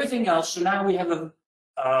like everything else, so now we have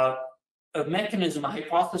a mechanism, a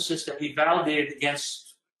hypothesis that we validated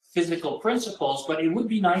against physical principles, but it would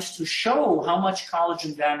be nice to show how much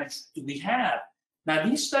collagen damage do we have. Now,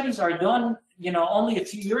 these studies are done, only a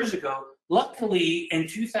few years ago. Luckily, in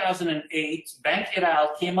 2008, Bank et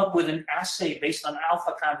al. Came up with an assay based on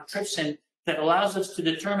alpha-chymotrypsin that allows us to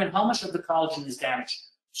determine how much of the collagen is damaged.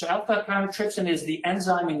 So alpha-chymotrypsin is the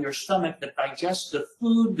enzyme in your stomach that digests the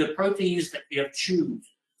food, the proteins that you have chewed.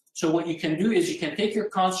 So what you can do is you can take your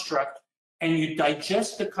construct and you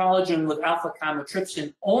digest the collagen with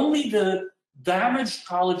alpha-chymotrypsin. Only the damaged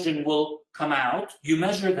collagen will come out. You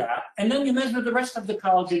measure that, and then you measure the rest of the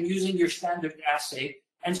collagen using your standard assay.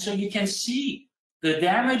 And so you can see the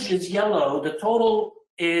damage is yellow, the total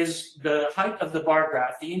is the height of the bar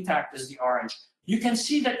graph, the intact is the orange. You can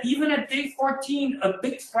see that even at day 14, a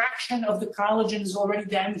big fraction of the collagen is already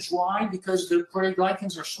damaged. Why? Because the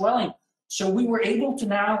proteoglycans are swelling. So we were able to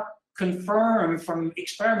now confirm from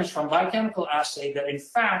experiments from biochemical assay that in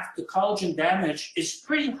fact the collagen damage is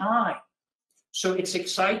pretty high. So it's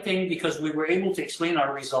exciting because we were able to explain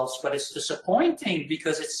our results, but it's disappointing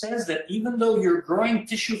because it says that even though you're growing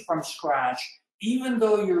tissue from scratch, even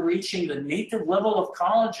though you're reaching the native level of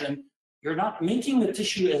collagen, you're not making the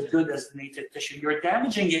tissue as good as the native tissue. You're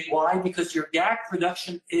damaging it. Why? Because your GAG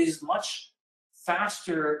production is much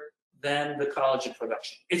faster than the collagen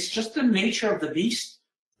production. It's just the nature of the beast.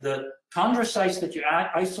 The chondrocytes that you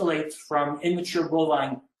isolate from immature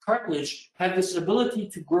bovine cartilage have this ability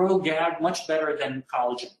to grow GAG much better than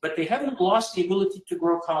collagen, but they haven't lost the ability to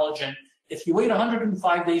grow collagen. If you wait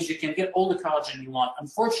 105 days, you can get all the collagen you want.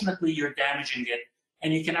 Unfortunately, you're damaging it,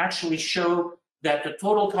 and you can actually show that the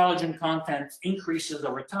total collagen content increases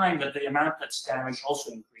over time, but the amount that's damaged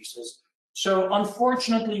also increases. So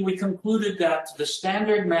unfortunately, we concluded that the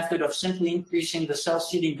standard method of simply increasing the cell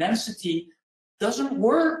seeding density doesn't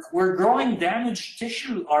work. We're growing damaged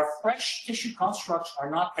tissue. Our fresh tissue constructs are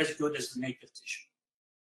not as good as the native tissue.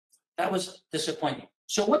 That was disappointing.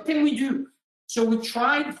 So what can we do? So we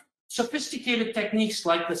tried sophisticated techniques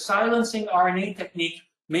like the silencing RNA technique.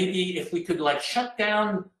 Maybe if we could shut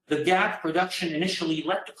down the GAG production initially,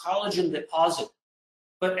 let the collagen deposit.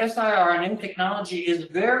 But siRNA technology is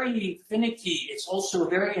very finicky. It's also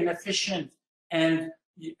very inefficient. And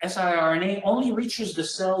siRNA only reaches the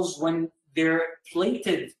cells when they're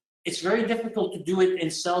plated. It's very difficult to do it in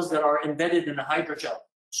cells that are embedded in a hydrogel.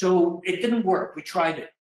 So it didn't work. We tried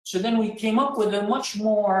it. So then we came up with a much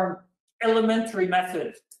more elementary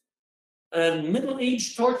method. A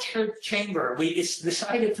middle-aged torture chamber. We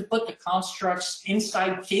decided to put the constructs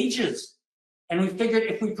inside cages. And we figured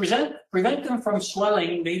if we prevent them from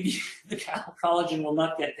swelling, maybe the collagen will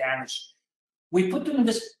not get damaged. We put them in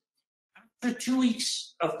this, after 2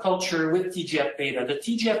 weeks of culture with TGF-beta, the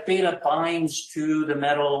TGF-beta binds to the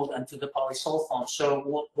metal and to the polysulfone.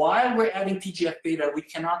 So while we're adding TGF-beta, we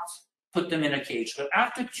cannot put them in a cage. But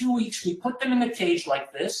after 2 weeks, we put them in a cage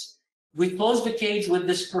like this. We close the cage with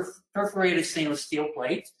this perforated stainless steel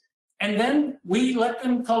plate. And then we let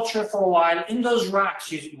them culture for a while in those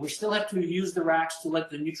racks. We still have to use the racks to let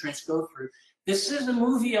the nutrients go through. This is a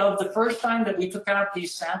movie of the first time that we took out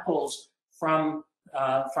these samples from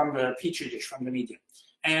the petri dish, from the medium.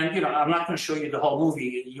 And I'm not going to show you the whole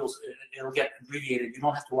movie. It'll get abbreviated. You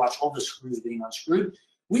don't have to watch all the screws being unscrewed.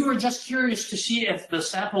 We were just curious to see if the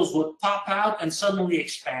samples would pop out and suddenly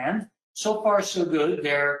expand. So far, so good.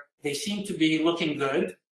 They seem to be looking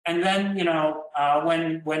good. And then,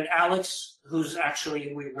 when Alex, who's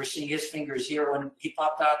actually, we're seeing his fingers here, when he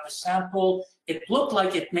popped out the sample, it looked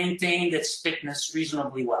like it maintained its thickness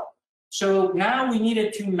reasonably well. So now we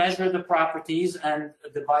needed to measure the properties and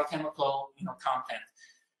the biochemical, content.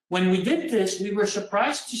 When we did this, we were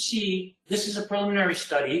surprised to see, this is a preliminary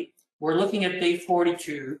study. We're looking at day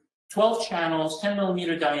 42. 12 channels, 10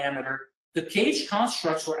 millimeter diameter. The cage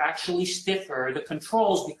constructs were actually stiffer. The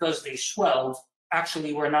controls, because they swelled,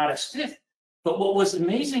 actually were not as stiff. But what was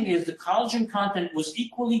amazing is the collagen content was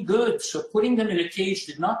equally good. So putting them in a cage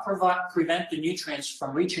did not prevent the nutrients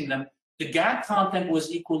from reaching them. The gag content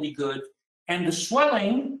was equally good. And the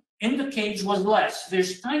swelling in the cage was less.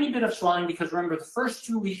 There's a tiny bit of swelling because remember, the first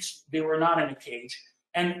 2 weeks, they were not in a cage.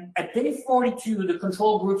 And at day 42, the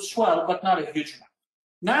control group swelled, but not a huge amount.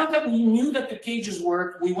 Now that we knew that the cages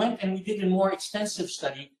worked, we went and we did a more extensive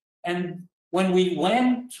study. And when we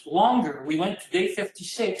went longer, we went to day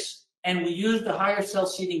 56, and we used the higher cell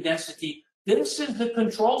seating density. This is the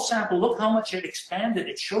control sample. Look how much it expanded.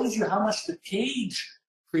 It shows you how much the cage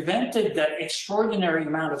prevented that extraordinary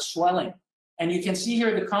amount of swelling. And you can see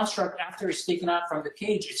here the construct after it's taken out from the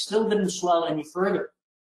cage, it still didn't swell any further.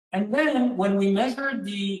 And then when we measured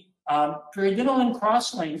the periodinal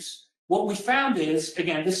crosslinks, what we found is,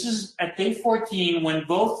 again, this is at day 14 when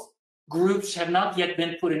both groups have not yet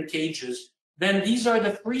been put in cages. Then these are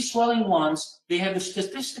the free swelling ones. They have a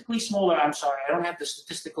statistically smaller, I'm sorry, I don't have the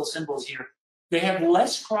statistical symbols here. They have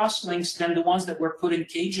less crosslinks than the ones that were put in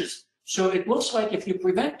cages. So it looks like if you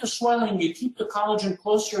prevent the swelling, you keep the collagen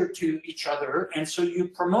closer to each other, and so you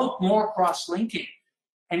promote more cross-linking.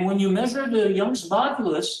 And when you measure the Young's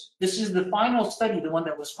modulus, this is the final study, the one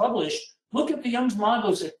that was published, look at the Young's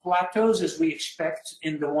modulus. It plateaus as we expect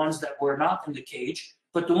in the ones that were not in the cage,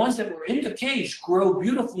 but the ones that were in the cage grow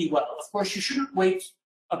beautifully well. Of course, you shouldn't wait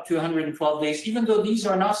up to 112 days, even though these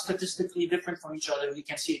are not statistically different from each other. You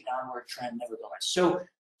can see a downward trend nevertheless.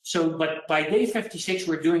 But by day 56,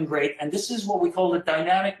 we're doing great. And this is what we call the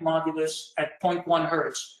dynamic modulus at 0.1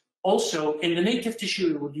 hertz. Also, in the native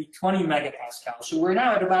tissue, it would be 20 megapascal. So we're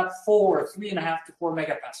now at about 3.5 to 4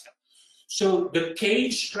 megapascal. So the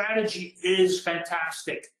cage strategy is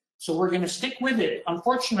fantastic. So we're going to stick with it.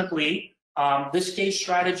 Unfortunately, this cage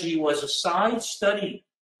strategy was a side study.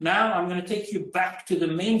 Now I'm going to take you back to the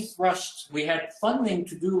main thrust. We had funding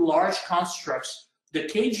to do large constructs. The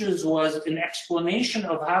cages was an explanation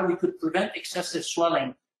of how we could prevent excessive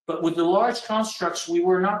swelling. But with the large constructs, we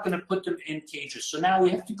were not going to put them in cages. So now we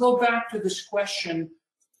have to go back to this question.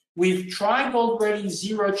 We've tried already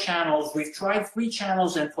 0 channels. We've tried 3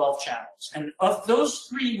 channels and 12 channels. And of those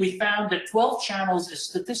 3, we found that 12 channels is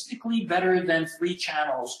statistically better than 3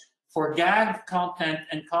 channels for gag content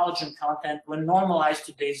and collagen content when normalized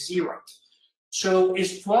to day 0. So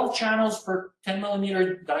is 12 channels per 10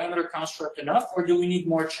 millimeter diameter construct enough, or do we need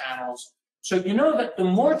more channels? So you know that the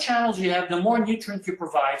more channels you have, the more nutrient you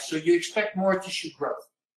provide, so you expect more tissue growth.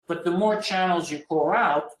 But the more channels you pour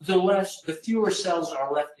out, the fewer cells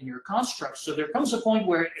are left in your construct. So there comes a point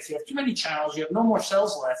where if you have too many channels, you have no more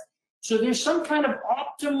cells left. So there's some kind of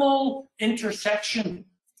optimal intersection.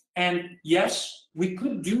 And yes, we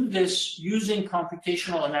could do this using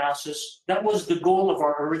computational analysis. That was the goal of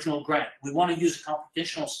our original grant. We want to use a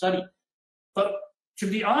computational study. But to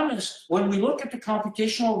be honest, when we look at the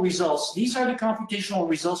computational results, these are the computational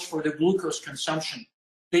results for the glucose consumption.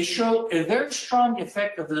 They show a very strong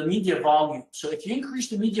effect of the media volume. So if you increase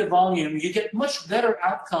the media volume, you get much better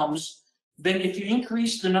outcomes than if you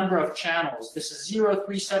increase the number of channels. This is 0,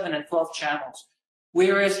 3, 7, and 12 channels.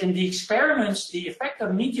 Whereas in the experiments, the effect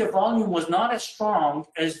of media volume was not as strong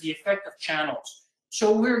as the effect of channels.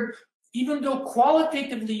 So even though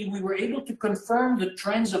qualitatively we were able to confirm the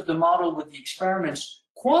trends of the model with the experiments,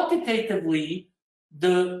 quantitatively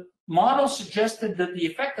the model suggested that the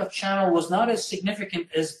effect of channel was not as significant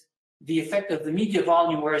as the effect of the media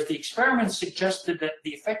volume, whereas the experiments suggested that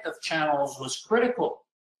the effect of channels was critical.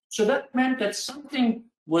 So that meant that something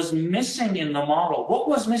was missing in the model. What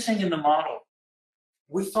was missing in the model?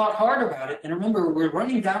 We thought hard about it, and remember, we're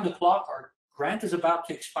running down the clock. Our grant is about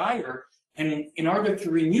to expire, and in order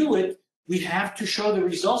to renew it, we have to show the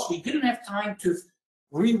results. We didn't have time to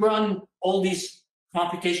rerun all these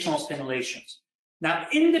computational simulations. Now,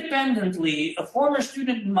 independently, a former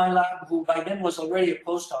student in my lab, who by then was already a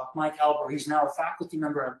postdoc, Mike Alber, he's now a faculty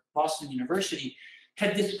member at Boston University,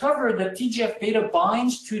 had discovered that TGF-beta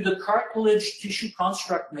binds to the cartilage tissue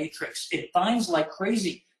construct matrix. It binds like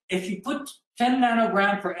crazy. If you put 10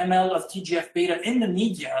 nanogram per ml of TGF-beta in the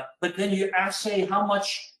media, but then you assay how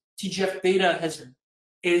much TGF-beta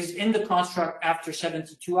is in the construct after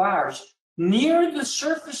 72 hours, near the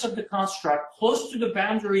surface of the construct, close to the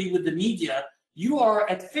boundary with the media, you are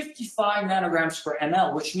at 55 nanograms per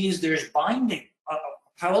ml, which means there's binding.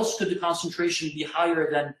 How else could the concentration be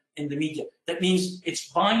higher than in the media? That means it's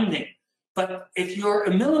binding. But if you're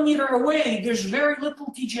a millimeter away, there's very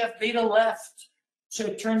little TGF-beta left. So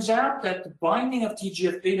it turns out that the binding of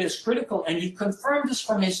TGF-beta is critical, and you confirm this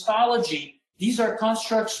from histology. These are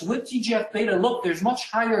constructs with TGF-beta. Look, there's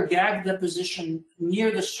much higher GAG deposition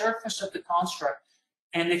near the surface of the construct.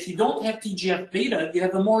 And if you don't have TGF-beta, you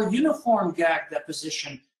have a more uniform GAG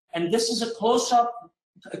deposition. And this is a close-up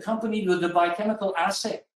accompanied with a biochemical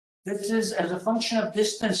assay. This is as a function of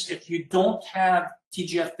distance. If you don't have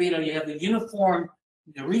TGF-beta, you have a uniform,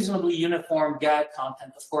 reasonably uniform GAG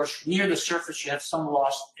content. Of course, near the surface, you have some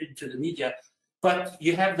loss into the media, but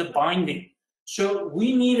you have the binding. So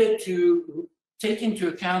we needed to take into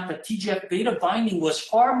account that TGF-beta binding was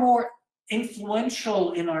far more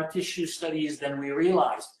influential in our tissue studies than we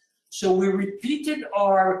realized. So we repeated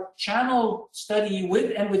our channel study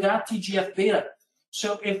with and without TGF-beta.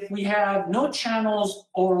 So if we have no channels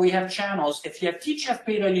or we have channels, if you have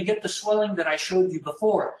TGF-beta, you get the swelling that I showed you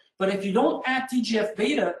before. But if you don't add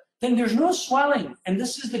TGF-beta, then there's no swelling, and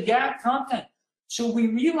this is the GAG content. So we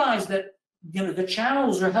realized that the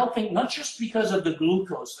channels are helping not just because of the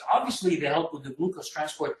glucose. Obviously, they help with the glucose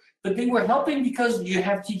transport, but they were helping because you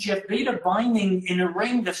have TGF-beta binding in a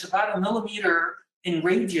ring that's about 1 millimeter in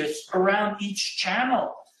radius around each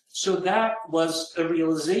channel. So that was a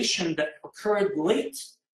realization that occurred late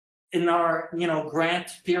in our grant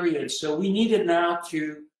period. So we needed now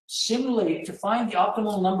to simulate, to find the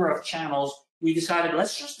optimal number of channels. We decided,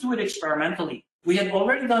 let's just do it experimentally. We had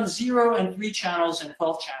already done 0 and 3 channels and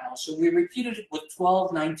 12 channels. So we repeated it with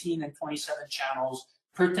 12, 19, and 27 channels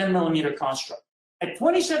per 10 millimeter construct. At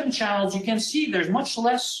 27 channels, you can see there's much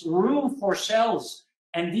less room for cells.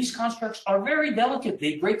 And these constructs are very delicate.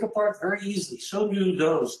 They break apart very easily. So do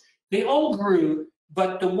those. They all grew,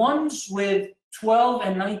 but the ones with 12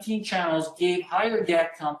 and 19 channels gave higher GAG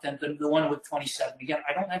content than the one with 27. Again,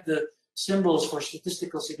 I don't have the symbols for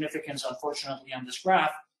statistical significance, unfortunately, on this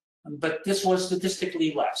graph, but this was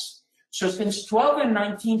statistically less. So since 12 and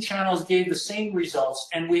 19 channels gave the same results,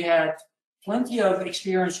 and we had plenty of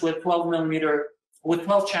experience with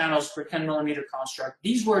 12 channels per 10 millimeter construct,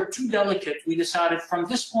 these were too delicate. We decided from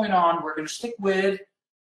this point on, we're going to stick with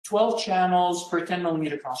 12 channels per 10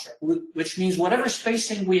 millimeter construct, which means whatever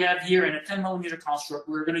spacing we have here in a 10 millimeter construct,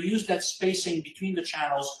 we're going to use that spacing between the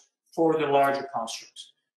channels for the larger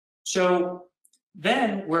constructs. So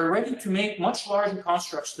then we're ready to make much larger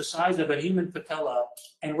constructs the size of a human patella,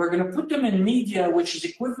 and we're going to put them in media, which is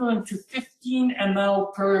equivalent to 15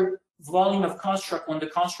 ml per volume of construct when the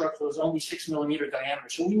construct was only 6 millimeter diameter.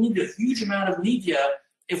 So we need a huge amount of media.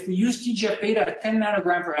 If we use TGF-beta at 10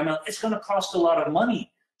 nanogram per ml, it's going to cost a lot of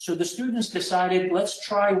money. So the students decided, let's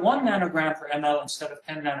try 1 nanogram per ml instead of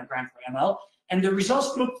 10 nanogram per ml. And the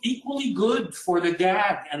results looked equally good for the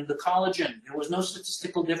GAG and the collagen. There was no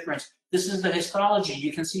statistical difference. This is the histology.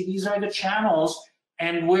 You can see these are the channels,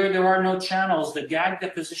 and where there are no channels, the GAG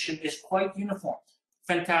deposition is quite uniform.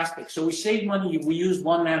 Fantastic. So we saved money. We used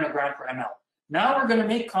 1 nanogram per ml. Now we're going to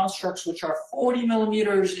make constructs which are 40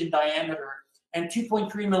 millimeters in diameter and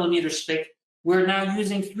 2.3 millimeters thick. We're now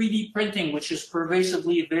using 3D printing, which is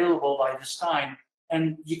pervasively available by this time.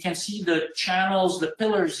 And you can see the channels, the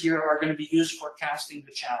pillars here are going to be used for casting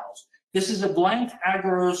the channels. This is a blank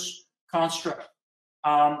agarose construct.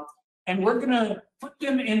 And we're going to put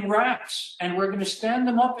them in racks, and we're going to stand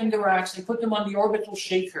them up in the racks and put them on the orbital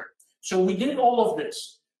shaker. So we did all of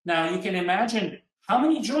this. Now you can imagine how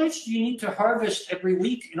many joints do you need to harvest every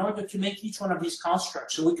week in order to make each one of these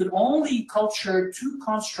constructs. So we could only culture 2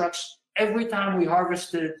 constructs every time we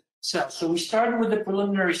harvested cells. So we started with the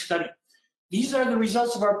preliminary study. These are the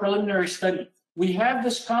results of our preliminary study. We have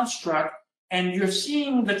this construct, and you're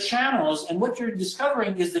seeing the channels, and what you're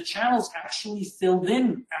discovering is the channels actually filled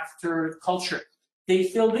in after culture. They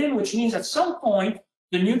filled in, which means at some point,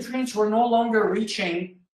 the nutrients were no longer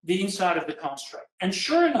reaching the inside of the construct. And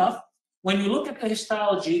sure enough, when you look at the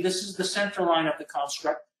histology, this is the center line of the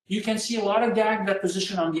construct, you can see a lot of GAG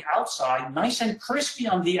deposition on the outside, nice and crispy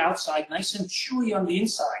on the outside, nice and chewy on the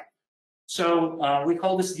inside. So we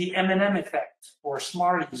call this the M&M effect, or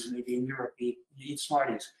Smarties, maybe in Europe, you eat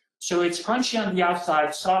Smarties. So it's crunchy on the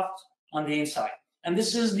outside, soft on the inside. And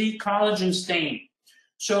this is the collagen stain.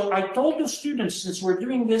 So I told the students, since we're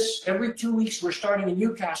doing this every 2 weeks, we're starting a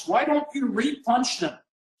new cast, why don't you repunch them?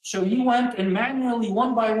 So he went and manually,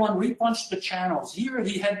 one by one, repunched the channels. Here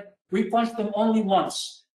he had repunched them only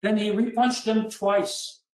once. Then he repunched them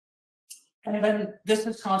twice. And then this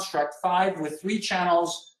is construct 5 with 3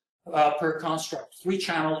 channels per construct, 3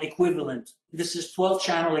 channel equivalent. This is 12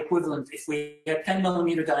 channel equivalent. If we had 10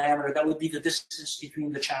 millimeter diameter, that would be the distance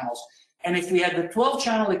between the channels. And if we had the 12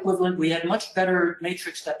 channel equivalent, we had much better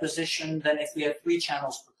matrix deposition than if we had 3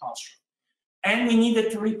 channels per construct. And we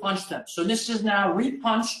needed to repunch them. So this is now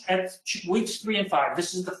repunched at weeks 3 and 5.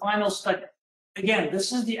 This is the final study. Again,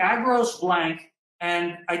 this is the agarose blank,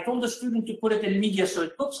 And I told the student to put it in media so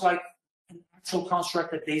it looks like an actual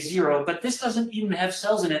construct at day 0, but this doesn't even have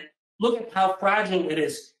cells in it. Look at how fragile it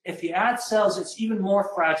is. If you add cells, it's even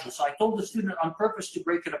more fragile. So I told the student on purpose to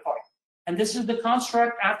break it apart. And this is the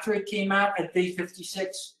construct after it came out at day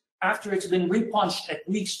 56, after it's been repunched at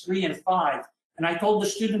weeks 3 and 5. And I told the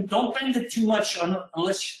student, don't bend it too much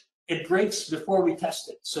unless it breaks before we test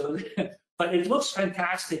it. So, but it looks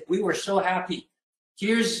fantastic. We were so happy.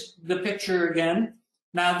 Here's the picture again.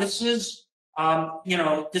 Now this is,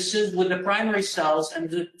 this is with the primary cells, and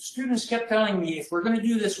the students kept telling me, if we're going to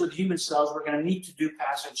do this with human cells, we're going to need to do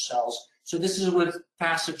passage cells. So this is with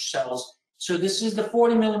passage cells. So this is the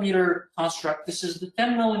 40 millimeter construct. This is the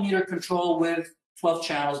 10 millimeter control with 12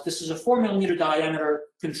 channels. This is a 4 millimeter diameter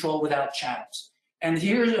control without channels. And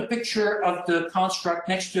here's a picture of the construct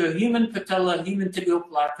next to a human patella, human tibial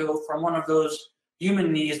plateau from one of those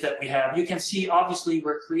human knees that we have. You can see, obviously,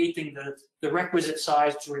 we're creating the requisite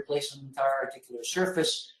size to replace an entire articular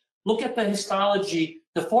surface. Look at the histology.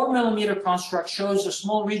 The 4 millimeter construct shows a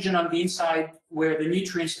small region on the inside where the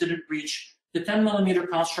nutrients didn't reach. The 10 millimeter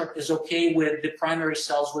construct is okay with the primary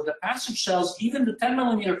cells. With the passage cells, even the 10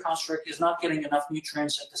 millimeter construct is not getting enough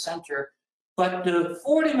nutrients at the center. But the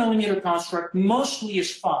 40 millimeter construct mostly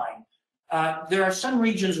is fine. There are some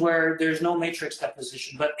regions where there's no matrix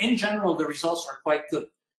deposition, but in general, the results are quite good.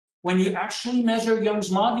 When you actually measure Young's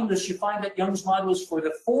modulus, you find that Young's modulus for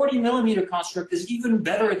the 40 millimeter construct is even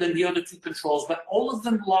better than the other two controls, but all of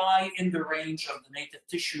them lie in the range of the native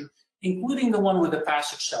tissue, including the one with the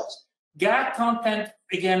passage cells. GAG content,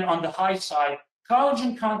 again, on the high side.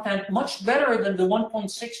 Collagen content, much better than the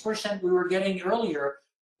 1.6% we were getting earlier.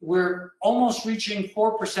 We're almost reaching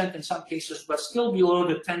 4% in some cases, but still below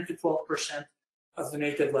the 10 to 12% of the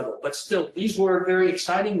native level. But still, these were very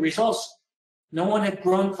exciting results. No one had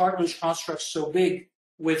grown cartilage constructs so big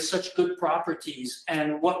with such good properties.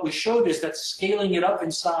 And what we showed is that scaling it up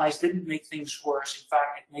in size didn't make things worse. In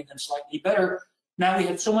fact, it made them slightly better. Now we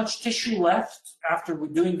had so much tissue left after we're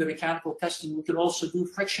doing the mechanical testing, we could also do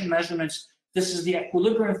friction measurements. This is the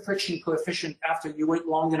equilibrium friction coefficient after you wait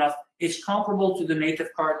long enough. It's comparable to the native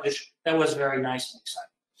cartilage. That was very nice and exciting.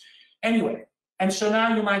 Anyway, and so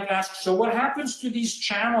now you might ask, so what happens to these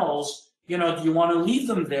channels? Do you want to leave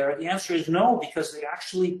them there? The answer is no, because they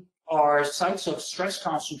actually are sites of stress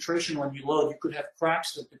concentration when you load. You could have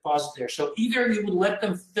cracks that deposit there. So either you would let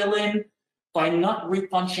them fill in by not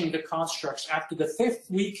repunching the constructs. After the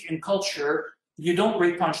 5th week in culture, you don't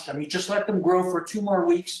repunch them. You just let them grow for 2 more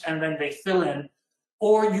weeks and then they fill in.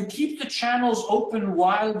 Or you keep the channels open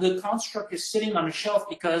while the construct is sitting on a shelf,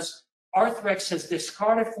 because Arthrex has this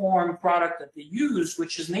cartiform product that they use,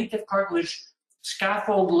 which is native cartilage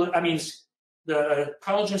scaffold, the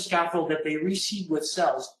collagen scaffold that they reseed with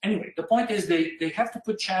cells. Anyway, the point is they have to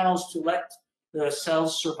put channels to let the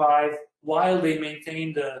cells survive while they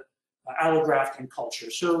maintain the allograft in culture.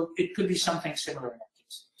 So it could be something similar in that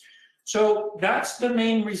case. So that's the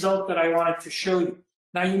main result that I wanted to show you.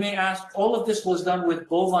 Now you may ask, all of this was done with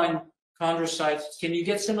bovine chondrocytes. Can you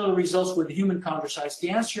get similar results with human chondrocytes? The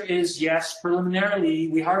answer is yes. Preliminarily,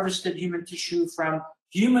 we harvested human tissue from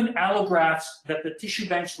human allografts that the tissue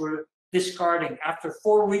banks were discarding. After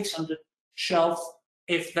 4 weeks on the shelf,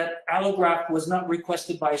 if that allograft was not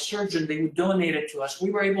requested by a surgeon, they would donate it to us.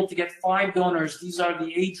 We were able to get 5 donors. These are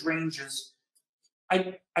the age ranges.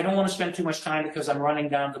 I don't want to spend too much time because I'm running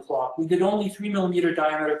down the clock. We did only 3 millimeter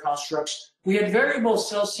diameter constructs. We had variable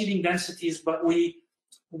cell seeding densities, but we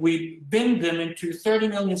binned them into 30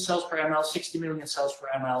 million cells per ml, 60 million cells per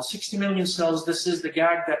ml. 60 million cells, this is the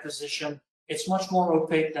GAG deposition. It's much more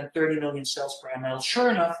opaque than 30 million cells per ml.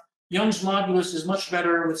 Sure enough, Young's modulus is much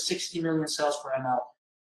better with 60 million cells per ml.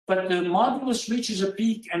 But the modulus reaches a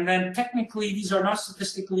peak, and then technically these are not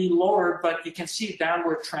statistically lower, but you can see a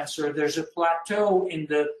downward trend. So there's a plateau in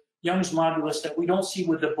the Young's modulus that we don't see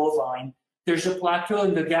with the bovine. There's a plateau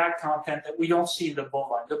in the GAG content that we don't see in the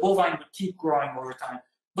bovine. The bovine would keep growing over time.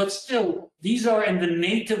 But still, these are in the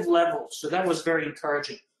native level, so that was very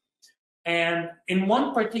encouraging. And in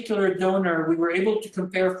one particular donor, we were able to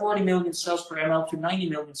compare 40 million cells per ml to 90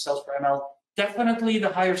 million cells per ml. Definitely the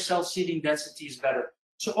higher cell seeding density is better.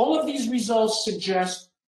 So all of these results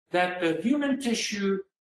suggest that the human tissue,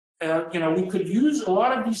 we could use a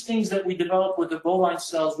lot of these things that we developed with the bovine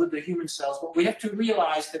cells, with the human cells, but we have to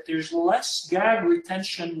realize that there's less GAG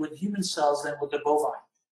retention with human cells than with the bovine.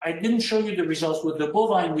 I didn't show you the results. With the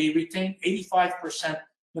bovine, we retain 85%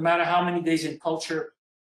 no matter how many days in culture,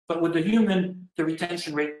 but with the human, the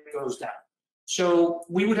retention rate goes down. So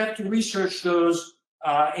we would have to research those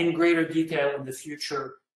in greater detail in the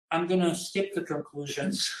future. I'm going to skip the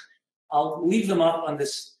conclusions. I'll leave them up on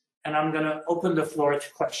this and I'm going to open the floor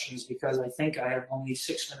to questions because I think I have only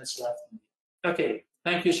 6 minutes left. Okay,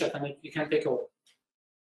 thank you, Shatanik. You can take over.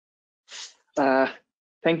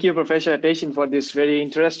 Thank you, Professor Ateshian, for this very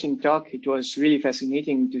interesting talk. It was really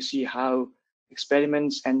fascinating to see how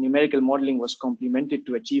experiments and numerical modeling was complemented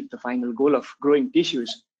to achieve the final goal of growing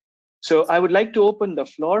tissues. So I would like to open the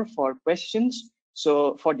floor for questions.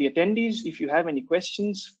 So for the attendees, if you have any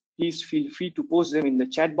questions, please feel free to post them in the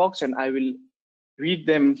chat box and I will read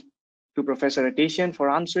them to Professor Ateshian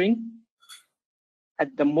for answering.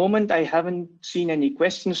 At the moment, I haven't seen any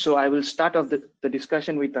questions, so I will start off the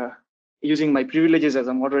discussion with using my privileges as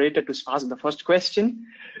a moderator to ask the first question.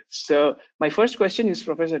 So my first question is,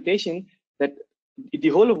 Professor Ateshian, that the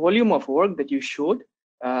whole volume of work that you showed,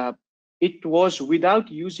 it was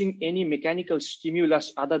without using any mechanical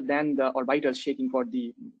stimulus other than the orbital shaking for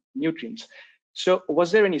the nutrients. So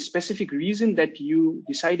was there any specific reason that you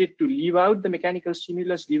decided to leave out the mechanical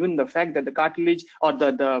stimulus, given the fact that the cartilage or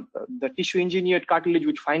the tissue engineered cartilage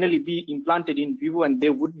would finally be implanted in vivo and they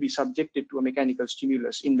would be subjected to a mechanical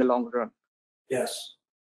stimulus in the long run? Yes.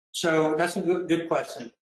 So that's a good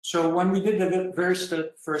question. So when we did the very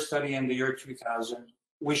first study in the year 2000,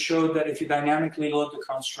 we showed that if you dynamically load the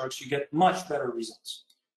constructs, you get much better results.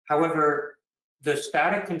 However, the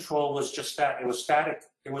static control was just that. It was static.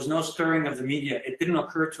 There was no stirring of the media. It didn't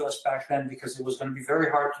occur to us back then because it was going to be very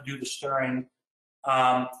hard to do the stirring.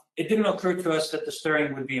 It didn't occur to us that the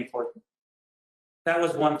stirring would be important. That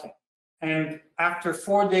was one thing. And after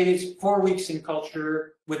 4 weeks in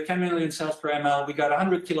culture with 10 million cells per ml, we got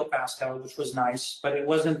 100 kilopascal, which was nice, but it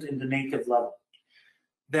wasn't in the native level.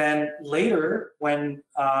 Then later, when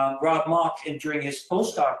Rob Mock, during his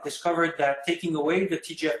postdoc, discovered that taking away the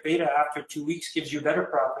TGF-beta after 2 weeks gives you better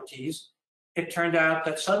properties, it turned out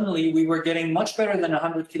that suddenly we were getting much better than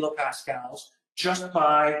 100 kilopascals just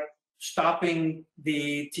by stopping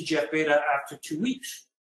the TGF-beta after 2 weeks.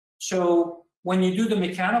 So when you do the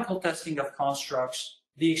mechanical testing of constructs,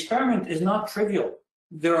 the experiment is not trivial.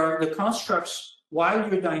 There are the constructs,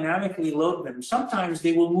 while you dynamically load them, sometimes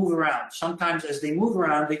they will move around. Sometimes as they move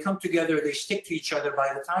around, they come together, they stick to each other.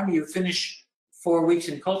 By the time you finish 4 weeks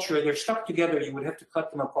in culture, they're stuck together. You would have to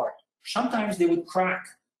cut them apart. Sometimes they would crack.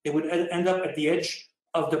 They would end up at the edge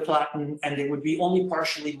of the platen and they would be only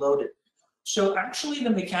partially loaded. So actually the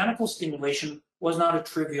mechanical stimulation was not a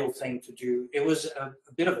trivial thing to do. It was a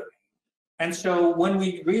bit of a pain. And so when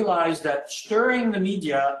we realized that stirring the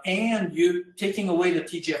media and you taking away the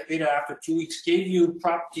TGF-beta after 2 weeks gave you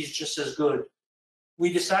properties just as good,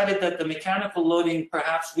 we decided that the mechanical loading,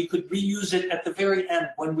 perhaps we could reuse it at the very end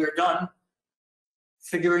when we're done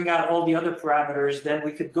figuring out all the other parameters, then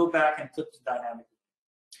we could go back and put the dynamic.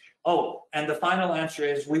 Oh, and the final answer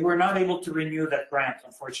is we were not able to renew that grant,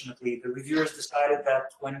 unfortunately. The reviewers decided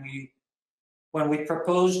that when we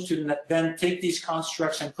proposed to then take these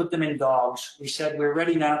constructs and put them in dogs, we said, we're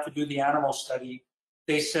ready now to do the animal study.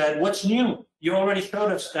 They said, what's new? You already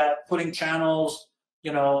showed us that putting channels,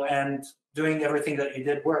 and doing everything that you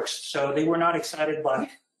did works. So they were not excited by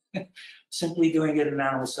simply doing it in an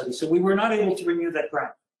animal study. So we were not able to renew that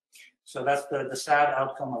grant. So that's the sad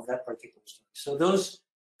outcome of that particular study. So those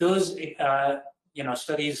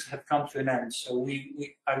studies have come to an end. So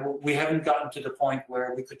we haven't gotten to the point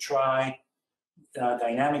where we could try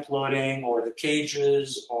dynamic loading or the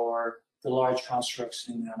cages or the large constructs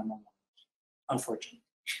in animal models, unfortunately.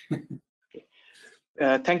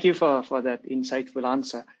 Thank you for that insightful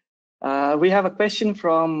answer. We have a question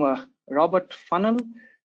from Robert Funnel,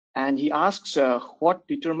 and he asks, what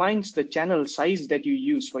determines the channel size that you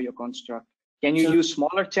use for your construct? Can you use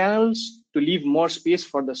smaller channels to leave more space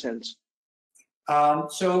for the cells?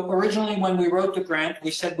 So originally when we wrote the grant,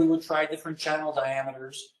 we said we would try different channel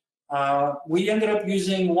diameters. We ended up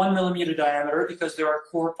using 1 millimeter diameter because there are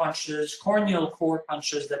core punches, corneal core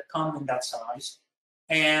punches that come in that size.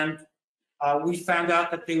 And we found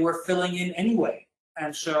out that they were filling in anyway.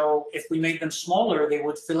 And so if we made them smaller, they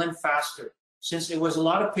would fill in faster. Since it was a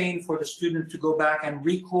lot of pain for the student to go back and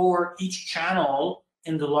recore each channel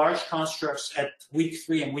in the large constructs at week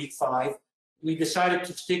 3 and week 5, we decided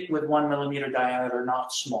to stick with 1 millimeter diameter,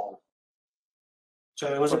 not smaller.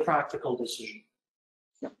 So it was a practical decision.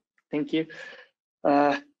 Yeah, thank you.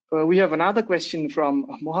 We have another question from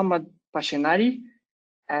Mohammad Pashanari,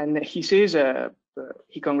 and he says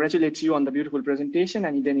he congratulates you on the beautiful presentation,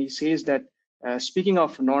 and then he says that speaking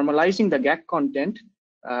of normalizing the GAC content,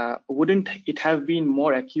 wouldn't it have been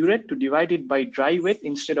more accurate to divide it by dry wet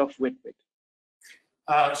instead of wet wet?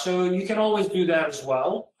 So you can always do that as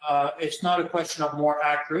well. It's not a question of more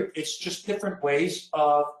accurate, it's just different ways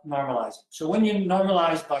of normalizing. So when you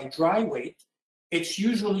normalize by dry weight, it's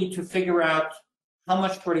usually to figure out how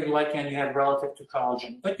much proteoglycan you have relative to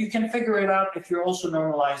collagen. But you can figure it out if you're also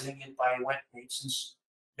normalizing it by wet weight, since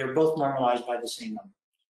they're both normalized by the same number.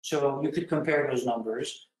 So you could compare those numbers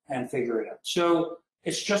and figure it out. So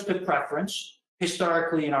it's just a preference.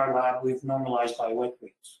 Historically, in our lab, we've normalized by wet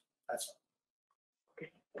weights. That's all.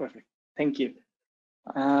 Okay, perfect. Thank you.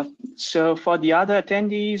 So for the other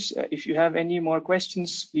attendees, if you have any more questions,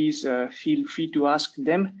 please feel free to ask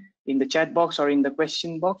them in the chat box or in the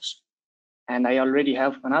question box. And I already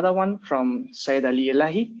have another one from Syed Ali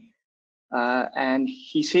Elahi. And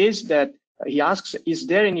he says that he asks, is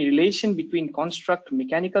there any relation between construct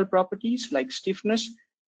mechanical properties like stiffness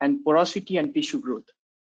and porosity and tissue growth?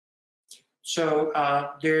 So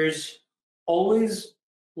there's always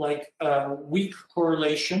like a weak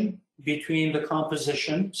correlation between the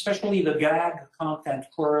composition, especially the GAG content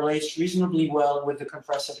correlates reasonably well with the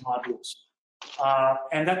compressive modules.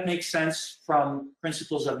 And that makes sense from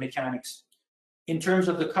principles of mechanics. In terms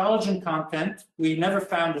of the collagen content, we never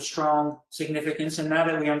found a strong significance, and now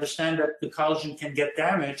that we understand that the collagen can get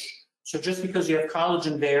damaged, so just because you have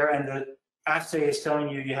collagen there and the assay is telling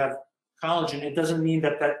you you have collagen, it doesn't mean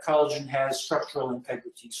that that collagen has structural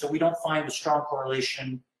integrity. So we don't find a strong correlation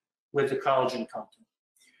with the collagen content.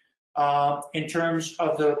 In terms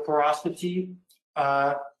of the porosity,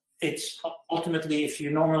 it's ultimately, if you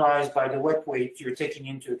normalize by the wet weight, you're taking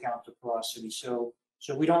into account the porosity. So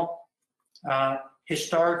we don't,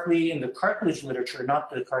 historically in the cartilage literature, not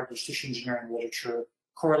the cartilage tissue engineering literature,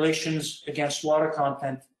 correlations against water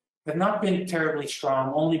content have not been terribly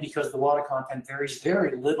strong, only because the water content varies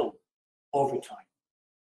very little over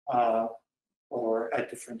time or at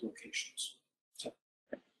different locations. So.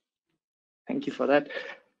 Thank you for that.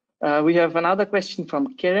 We have another question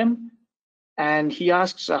from Kerem, and he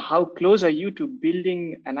asks, how close are you to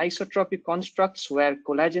building anisotropic constructs where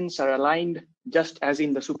collagens are aligned just as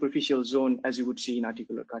in the superficial zone as you would see in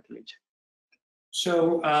articular cartilage?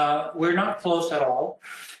 So we're not close at all.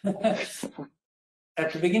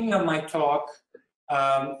 At the beginning of my talk,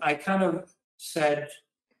 I kind of said,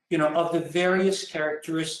 you know, of the various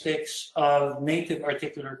characteristics of native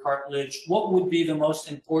articular cartilage, what would be the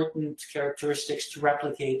most important characteristics to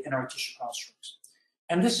replicate in our tissue constructs?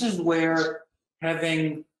 And this is where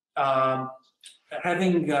having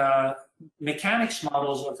mechanics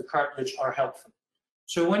models of the cartilage are helpful.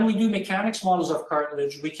 So when we do mechanics models of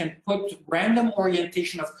cartilage, we can put random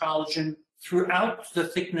orientation of collagen throughout the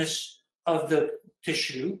thickness of the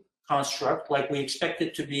tissue construct, like we expect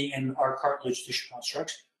it to be in our cartilage tissue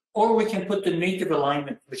constructs. Or we can put the native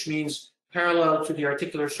alignment, which means parallel to the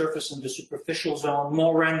articular surface in the superficial zone,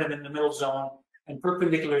 more random in the middle zone, and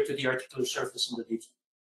perpendicular to the articular surface in the deep zone.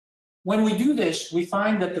 When we do this, we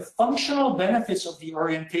find that the functional benefits of the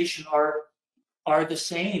orientation are the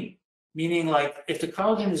same, meaning like if the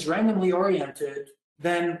collagen is randomly oriented,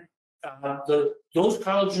 then those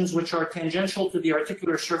collagens which are tangential to the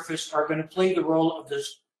articular surface are going to play the role of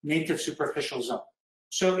this native superficial zone.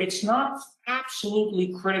 So it's not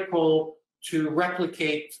absolutely critical to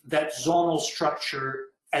replicate that zonal structure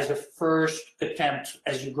as a first attempt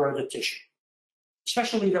as you grow the tissue,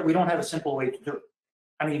 especially that we don't have a simple way to do it.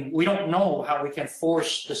 I mean, we don't know how we can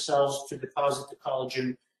force the cells to deposit the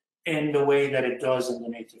collagen in the way that it does in the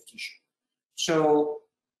native tissue. So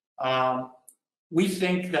we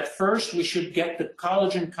think that first we should get the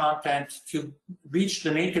collagen content to reach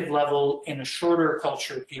the native level in a shorter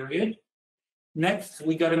culture period. Next,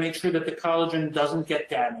 we got to make sure that the collagen doesn't get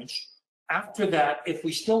damaged. After that, if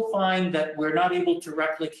we still find that we're not able to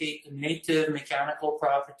replicate the native mechanical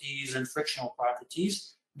properties and frictional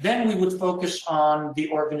properties, then we would focus on the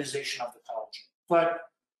organization of the collagen. But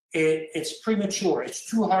it's premature. It's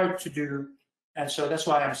too hard to do. And so that's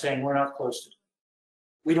why I'm saying we're not close to it.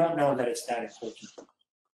 We don't know that it's that important.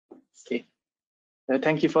 Okay.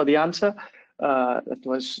 Thank you for the answer. That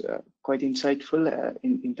was quite insightful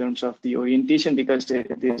in terms of the orientation, because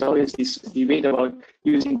there's always this debate about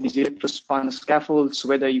using these electrospun scaffolds,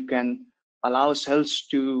 whether you can allow cells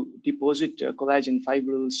to deposit collagen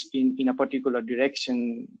fibrils in a particular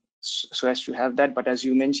direction so as to have that. But as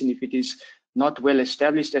you mentioned, if it is not well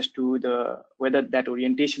established as to whether that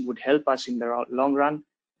orientation would help us in the long run,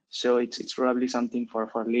 so it's probably something for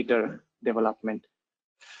later development.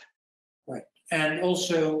 Right. And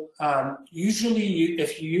also, usually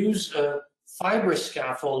if you use a fibrous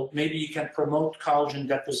scaffold, maybe you can promote collagen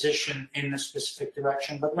deposition in a specific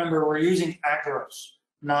direction. But remember, we're using agarose,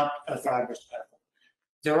 not a fibrous scaffold.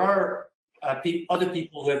 There are other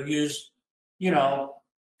people who have used, you know,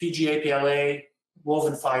 PGA, PLA,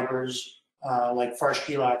 woven fibers, like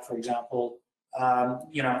Farshkilat, for example,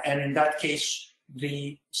 you know, and in that case,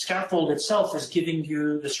 the scaffold itself is giving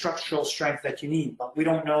you the structural strength that you need, but we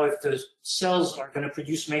don't know if the cells are going to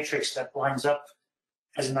produce matrix that lines up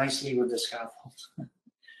as nicely with the scaffold.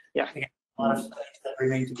 Yeah. Again, a lot of studies that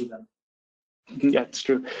remain to be done. Yeah, it's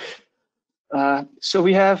true. So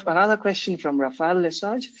we have another question from Rafael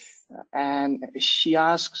Lesage, and she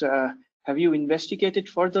asks, have you investigated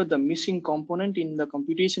further the missing component in the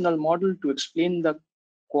computational model to explain the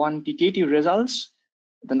quantitative results,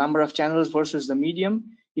 the number of channels versus the medium?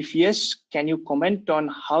 If yes, can you comment on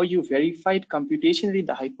how you verified computationally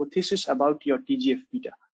the hypothesis about your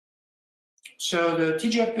TGF-beta? So the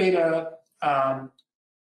TGF-beta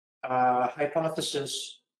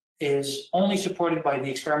hypothesis is only supported by the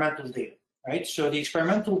experimental data, right? So the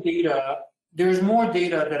experimental data, there's more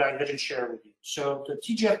data that I didn't share with you. So the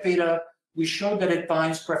TGF-beta, we showed that it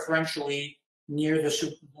binds preferentially near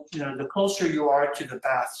the, the closer you are to the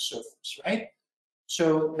bath surface, right?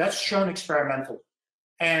 So that's shown experimentally.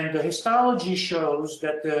 And the histology shows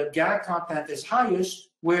that the GAG content is highest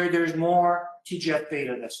where there's more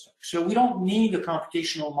TGF-beta that's there. So we don't need a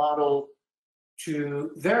computational model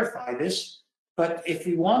to verify this, but if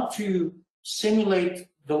we want to simulate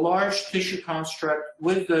the large tissue construct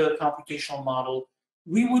with the computational model,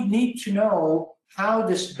 we would need to know how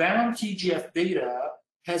this bound TGF-beta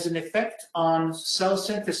has an effect on cell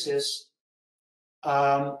synthesis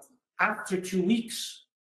after 2 weeks.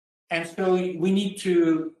 And so we need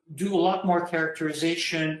to do a lot more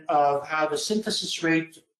characterization of how the synthesis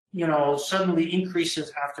rate, suddenly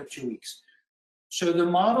increases after 2 weeks. So the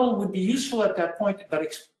model would be useful at that point,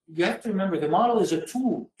 but you have to remember the model is a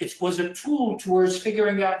tool. It was a tool towards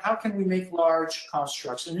figuring out how can we make large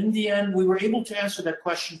constructs. And in the end, we were able to answer that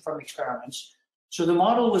question from experiments. So the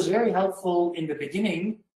model was very helpful in the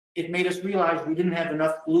beginning. It made us realize we didn't have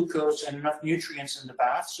enough glucose and enough nutrients in the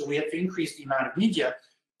bath, so we had to increase the amount of media.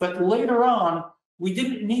 But later on, we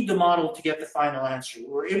didn't need the model to get the final answer. We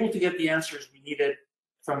were able to get the answers we needed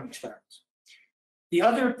from experiments. The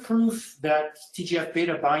other proof that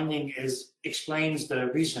TGF-beta binding explains the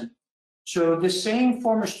reason. So the same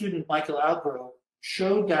former student, Michael Albro,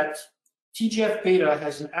 showed that TGF-beta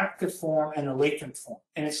has an active form and a latent form.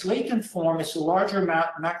 And its latent form is a larger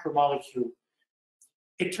macromolecule.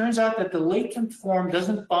 It turns out that the latent form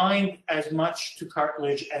doesn't bind as much to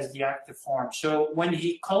cartilage as the active form. So when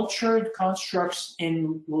he cultured constructs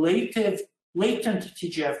in latent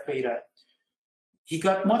TGF-beta, he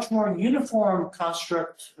got much more uniform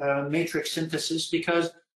construct matrix synthesis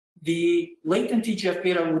because the latent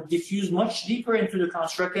TGF-beta would diffuse much deeper into the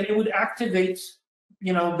construct and it would activate,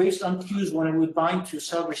 based on cues when it would bind to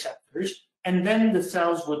cell receptors, and then the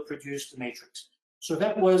cells would produce the matrix. So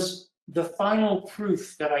that was the final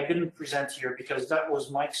proof that I didn't present here because that was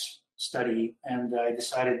Mike's study, and I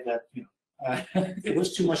decided that it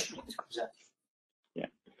was too much for me to present. Yeah,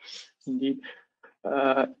 indeed.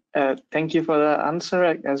 Thank you for the answer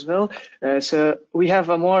as well. So we have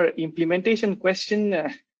a more implementation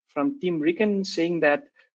question from Tim Ricken saying that,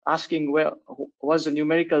 asking, well, was the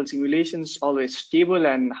numerical simulations always stable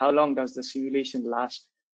and how long does the simulation last?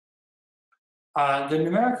 The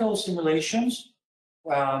numerical simulations,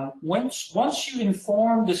 once you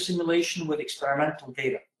inform the simulation with experimental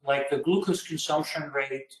data, like the glucose consumption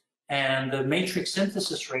rate and the matrix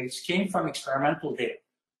synthesis rates came from experimental data.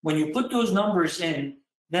 When you put those numbers in,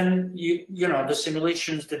 then the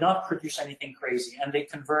simulations did not produce anything crazy and they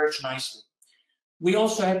converge nicely. We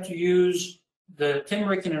also had to use Tim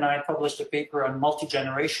Ricken and I published a paper on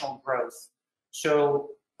multi-generational growth.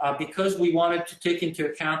 So because we wanted to take into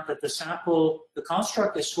account that the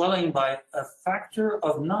construct is swelling by a factor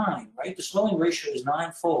of 9, right? The swelling ratio is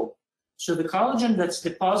 9-fold. So the collagen that's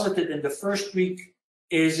deposited in the first week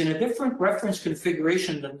is in a different reference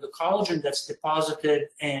configuration than the collagen that's deposited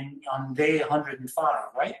on day 105,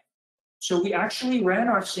 right? So we actually ran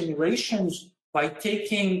our simulations by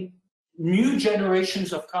taking new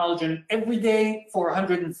generations of collagen every day for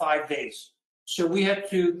 105 days. So we had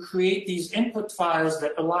to create these input files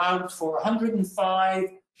that allowed for 105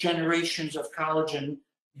 generations of collagen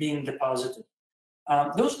being deposited.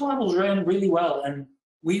 Those models ran really well, and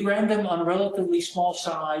we ran them on relatively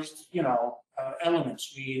small-sized,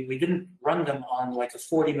 elements. We didn't run them on like a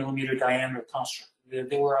 40-millimeter diameter construct.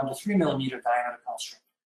 They were on the 3-millimeter diameter construct.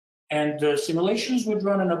 And the simulations would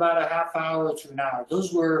run in about a half hour to an hour.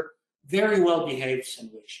 Those were very well-behaved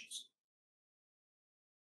simulations.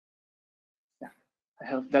 Yeah, I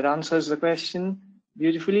hope that answers the question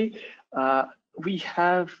beautifully. We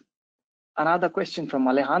have another question from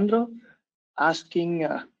Alejandro asking,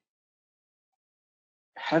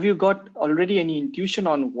 have you got already any intuition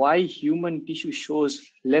on why human tissue shows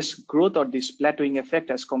less growth or this plateauing effect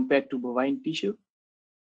as compared to bovine tissue?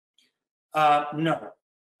 No.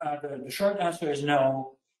 The short answer is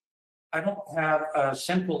no. I don't have a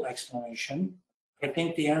simple explanation. I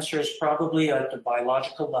think the answer is probably at the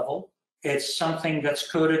biological level. It's something that's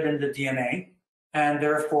coded in the DNA, and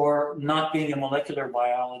therefore, not being a molecular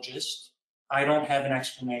biologist, I don't have an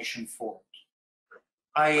explanation for it.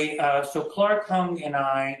 So Clark Hung and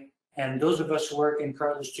I, and those of us who work in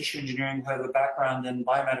cartilage tissue engineering who have a background in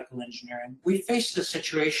biomedical engineering, we face this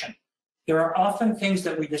situation. There are often things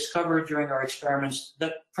that we discover during our experiments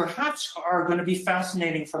that perhaps are going to be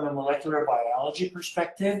fascinating from a molecular biology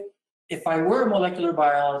perspective. If I were a molecular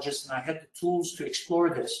biologist and I had the tools to explore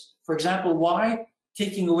this, for example, why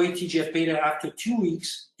taking away TGF-beta after 2 weeks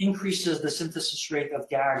increases the synthesis rate of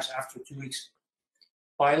GAGs after 2 weeks.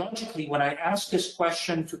 Biologically, when I asked this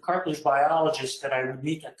question to cartilage biologists that I would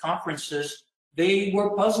meet at conferences, they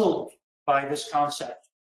were puzzled by this concept.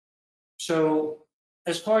 So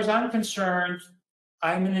as far as I'm concerned,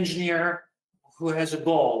 I'm an engineer who has a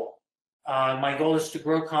goal. My goal is to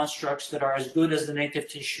grow constructs that are as good as the native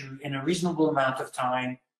tissue in a reasonable amount of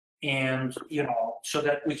time, and so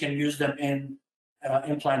that we can use them in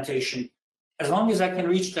implantation. As long as I can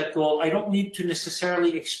reach that goal, I don't need to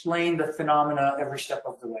necessarily explain the phenomena every step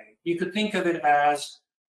of the way. You could think of it as,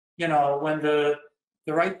 when the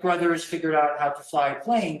Wright brothers figured out how to fly a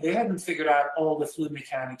plane, they hadn't figured out all the fluid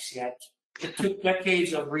mechanics yet. It took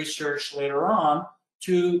decades of research later on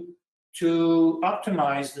to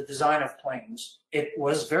optimize the design of planes. It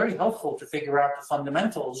was very helpful to figure out the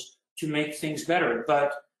fundamentals to make things better.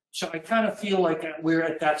 So I kind of feel like we're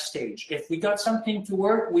at that stage. If we got something to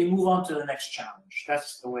work, we move on to the next challenge.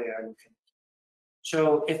 That's the way I look at it.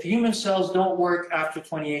 So if human cells don't work after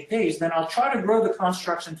 28 days, then I'll try to grow the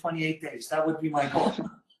constructs in 28 days. That would be my goal.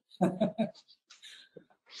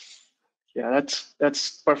 Yeah,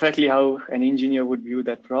 that's perfectly how an engineer would view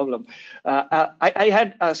that problem. I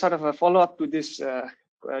had a sort of a follow-up to this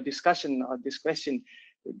discussion or this question,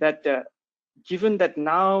 that given that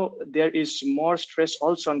now there is more stress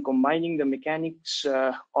also on combining the mechanics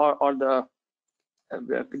or the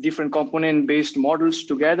different component-based models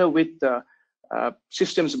together with the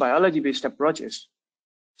systems biology-based approaches.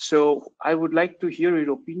 So I would like to hear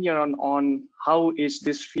your opinion on how is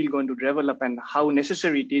this field going to develop and how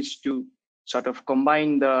necessary it is to sort of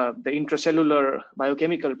combine the intracellular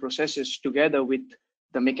biochemical processes together with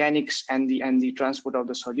the mechanics and the transport of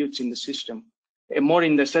the solutes in the system, more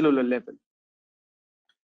in the cellular level.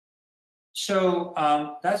 So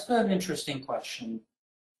that's an interesting question.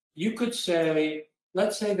 You could say,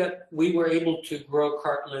 let's say that we were able to grow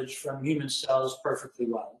cartilage from human cells perfectly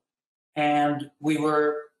well. And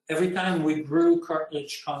every time we grew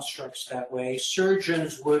cartilage constructs that way,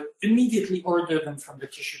 surgeons would immediately order them from the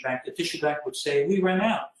tissue bank. The tissue bank would say, we ran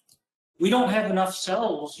out. We don't have enough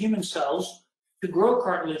cells, human cells, to grow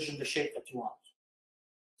cartilage in the shape that you want.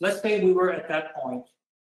 Let's say we were at that point.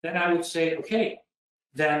 Then I would say, okay,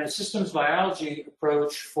 then a systems biology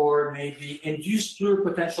approach for maybe induced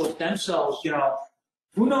pluripotential stem cells,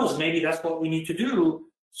 who knows, maybe that's what we need to do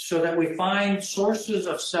so that we find sources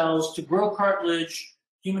of cells to grow cartilage,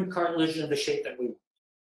 human cartilage in the shape that we want.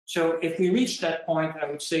 So if we reach that point, I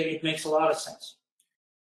would say it makes a lot of sense.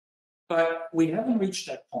 But we haven't reached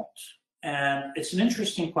that point. And it's an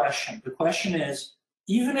interesting question. The question is,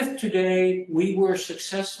 even if today we were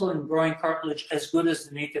successful in growing cartilage as good as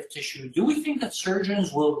the native tissue, do we think that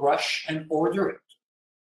surgeons will rush and order it?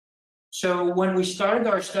 So when we started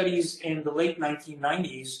our studies in the late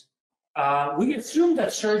 1990s, we assumed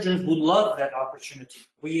that surgeons would love that opportunity.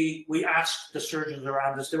 We asked the surgeons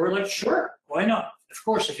around us, they were like, sure, why not? Of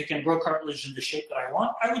course, if you can grow cartilage in the shape that I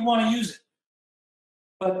want, I would want to use it.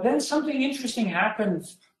 But then something interesting happened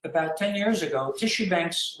about 10 years ago. Tissue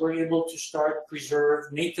banks were able to start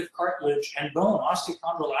preserve native cartilage and bone,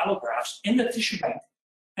 osteochondral allografts in the tissue bank.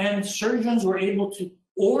 And surgeons were able to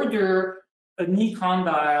order a knee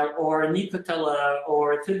condyle or a knee patella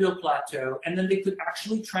or a tibial plateau, and then they could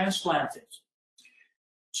actually transplant it.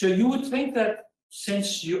 So you would think that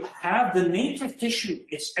since you have the native tissue,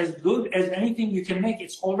 it's as good as anything you can make,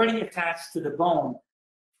 it's already attached to the bone.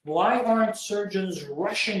 Why aren't surgeons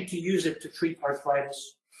rushing to use it to treat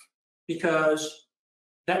arthritis? Because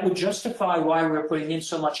that would justify why we're putting in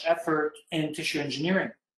so much effort in tissue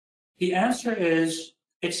engineering. The answer is,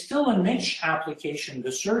 it's still a niche application.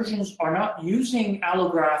 The surgeons are not using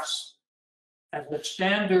allografts as the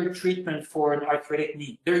standard treatment for an arthritic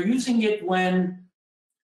knee. They're using it when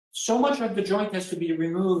so much of the joint has to be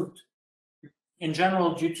removed. in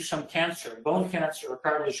general due to some cancer, bone cancer or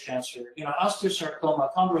cartilage cancer,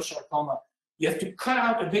 osteosarcoma, chondrosarcoma, you have to cut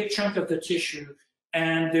out a big chunk of the tissue,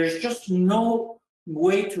 and there's just no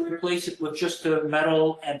way to replace it with just a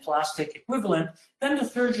metal and plastic equivalent, then the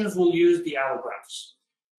surgeons will use the allografts.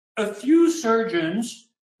 A few surgeons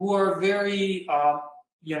who are very,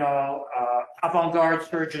 avant-garde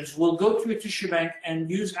surgeons will go to a tissue bank and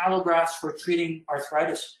use allografts for treating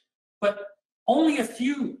arthritis, but only a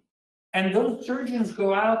few. And those surgeons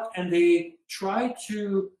go out and they try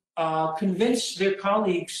to convince their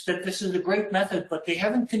colleagues that this is a great method, but they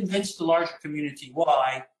haven't convinced the larger community.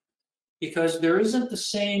 Why? Because there isn't the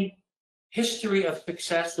same history of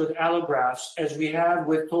success with allografts as we have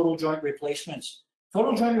with total joint replacements.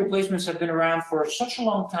 Total joint replacements have been around for such a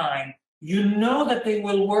long time. You know that they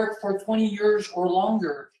will work for 20 years or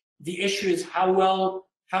longer. The issue is how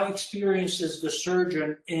experienced is the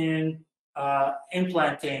surgeon in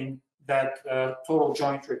implanting that total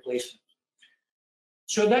joint replacement.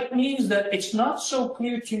 So that means that it's not so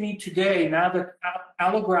clear to me today, now that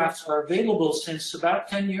allografts are available since about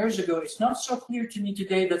 10 years ago, it's not so clear to me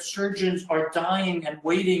today that surgeons are dying and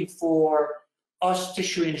waiting for us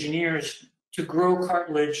tissue engineers to grow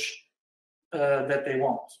cartilage that they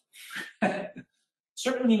want.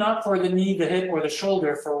 Certainly not for the knee, the hip, or the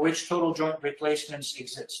shoulder, for which total joint replacements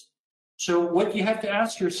exist. So what you have to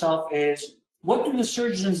ask yourself is, what do the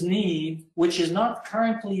surgeons need, which is not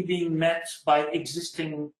currently being met by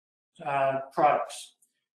existing products?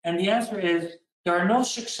 And the answer is, there are no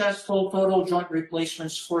successful total joint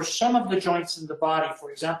replacements for some of the joints in the body.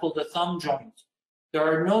 For example, the thumb joint. There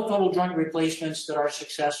are no total joint replacements that are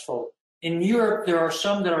successful. In Europe, there are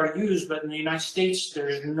some that are used, but in the United States, there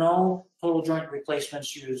is no total joint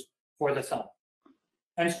replacements used for the thumb.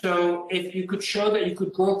 And so if you could show that you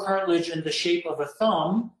could grow cartilage in the shape of a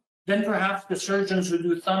thumb, then perhaps the surgeons who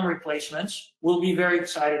do thumb replacements will be very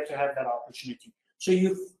excited to have that opportunity. So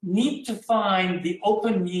you need to find the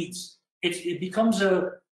open needs. It becomes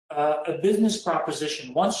a business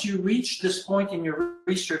proposition. Once you reach this point in your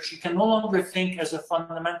research, you can no longer think as a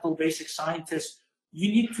fundamental basic scientist. You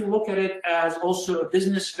need to look at it as also a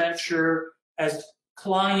business venture, as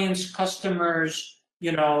clients, customers.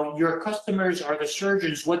 Your customers are the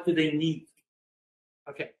surgeons. What do they need?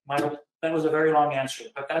 Okay, that was a very long answer,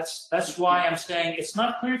 but that's why I'm saying it's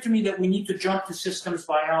not clear to me that we need to jump to systems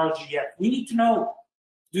biology yet. We need to know,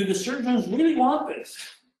 do the surgeons really want this?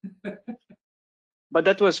 But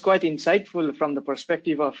that was quite insightful from the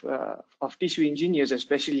perspective of tissue engineers,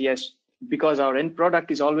 especially because our end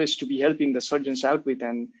product is always to be helping the surgeons out with,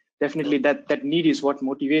 and definitely that need is what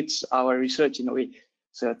motivates our research in a way.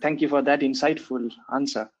 So thank you for that insightful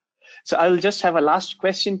answer. So I'll just have a last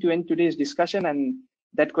question to end today's discussion, and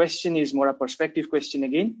that question is more a perspective question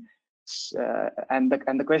again. And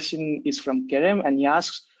the question is from Kerem, and he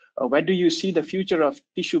asks, where do you see the future of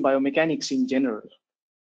tissue biomechanics in general?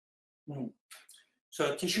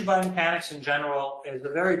 So tissue biomechanics in general is a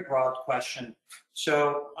very broad question.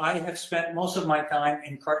 So I have spent most of my time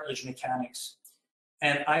in cartilage mechanics,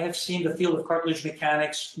 and I have seen the field of cartilage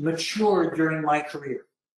mechanics mature during my career.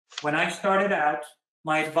 When I started out,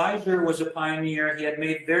 my advisor was a pioneer. He had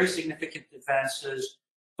made very significant advances,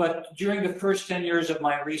 but during the first 10 years of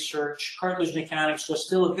my research, cartilage mechanics was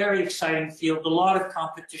still a very exciting field, a lot of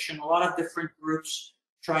competition, a lot of different groups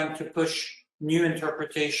trying to push new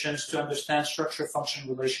interpretations to understand structure-function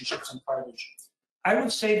relationships in cartilage. I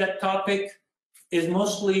would say that topic is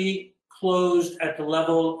mostly closed at the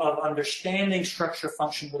level of understanding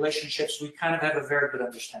structure-function relationships. We kind of have a very good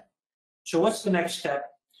understanding. So what's the next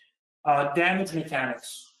step? Damage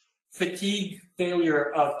mechanics, fatigue,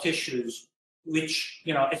 failure of tissues, which,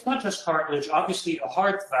 it's not just cartilage, obviously a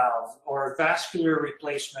heart valve or vascular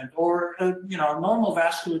replacement or, normal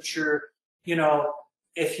vasculature,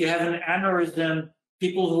 if you have an aneurysm,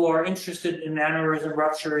 people who are interested in aneurysm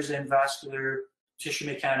ruptures and vascular tissue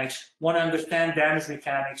mechanics want to understand damage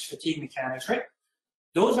mechanics, fatigue mechanics, right?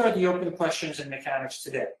 Those are the open questions in mechanics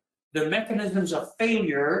today. The mechanisms of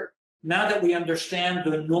failure, now that we understand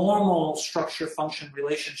the normal structure-function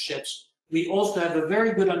relationships, we also have a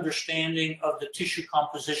very good understanding of the tissue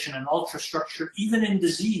composition and ultrastructure, even in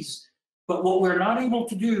disease. But what we're not able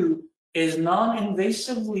to do is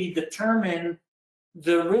non-invasively determine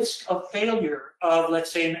the risk of failure of,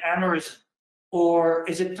 let's say, an aneurysm. Or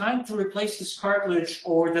is it time to replace this cartilage,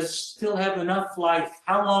 or does it still have enough life?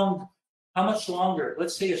 How much longer?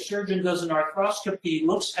 Let's say a surgeon does an arthroscopy,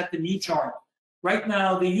 looks at the knee joint. Right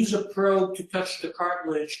now, they use a probe to touch the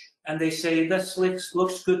cartilage, and they say, this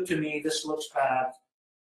looks good to me, this looks bad.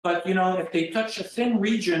 But, if they touch a thin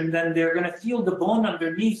region, then they're going to feel the bone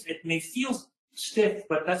underneath. It may feel stiff,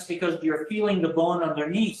 but that's because you're feeling the bone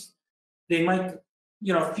underneath. They might,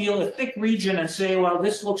 feel a thick region and say, well,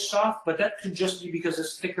 this looks soft, but that could just be because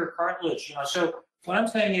it's thicker cartilage. So what I'm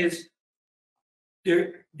saying is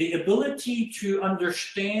the ability to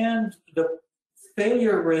understand the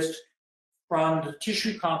failure risk from the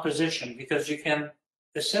tissue composition, because you can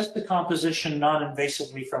assess the composition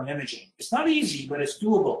non-invasively from imaging. It's not easy, but it's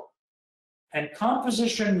doable. And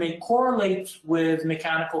composition may correlate with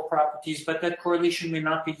mechanical properties, but that correlation may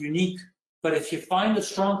not be unique. But if you find a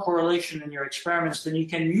strong correlation in your experiments, then you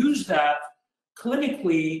can use that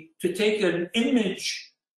clinically to take an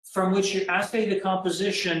image from which you assay the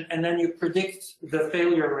composition and then you predict the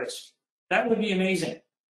failure risk. That would be amazing.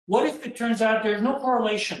 What if it turns out there's no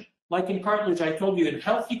correlation? Like in cartilage, I told you, in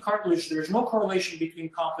healthy cartilage, there's no correlation between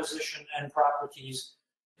composition and properties.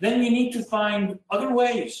 Then you need to find other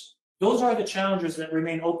ways. Those are the challenges that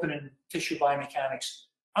remain open in tissue biomechanics.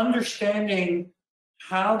 Understanding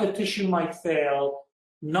how the tissue might fail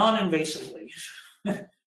non-invasively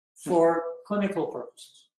for clinical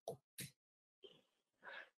purposes.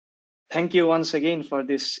 Thank you once again for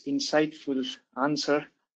this insightful answer.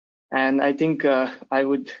 And I think I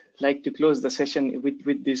would like to close the session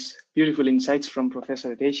with these beautiful insights from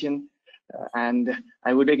Professor Ateshian. And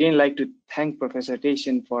I would again like to thank Professor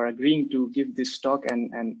Ateshian for agreeing to give this talk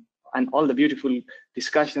and all the beautiful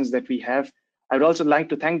discussions that we have. I would also like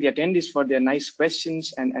to thank the attendees for their nice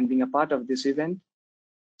questions and being a part of this event.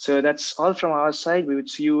 So that's all from our side. We would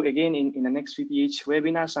see you again in the next VPH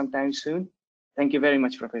webinar sometime soon. Thank you very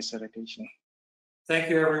much, Professor Ateshian. Thank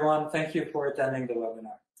you, everyone. Thank you for attending the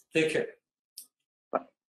webinar. Take care. Bye.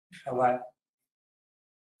 Bye-bye.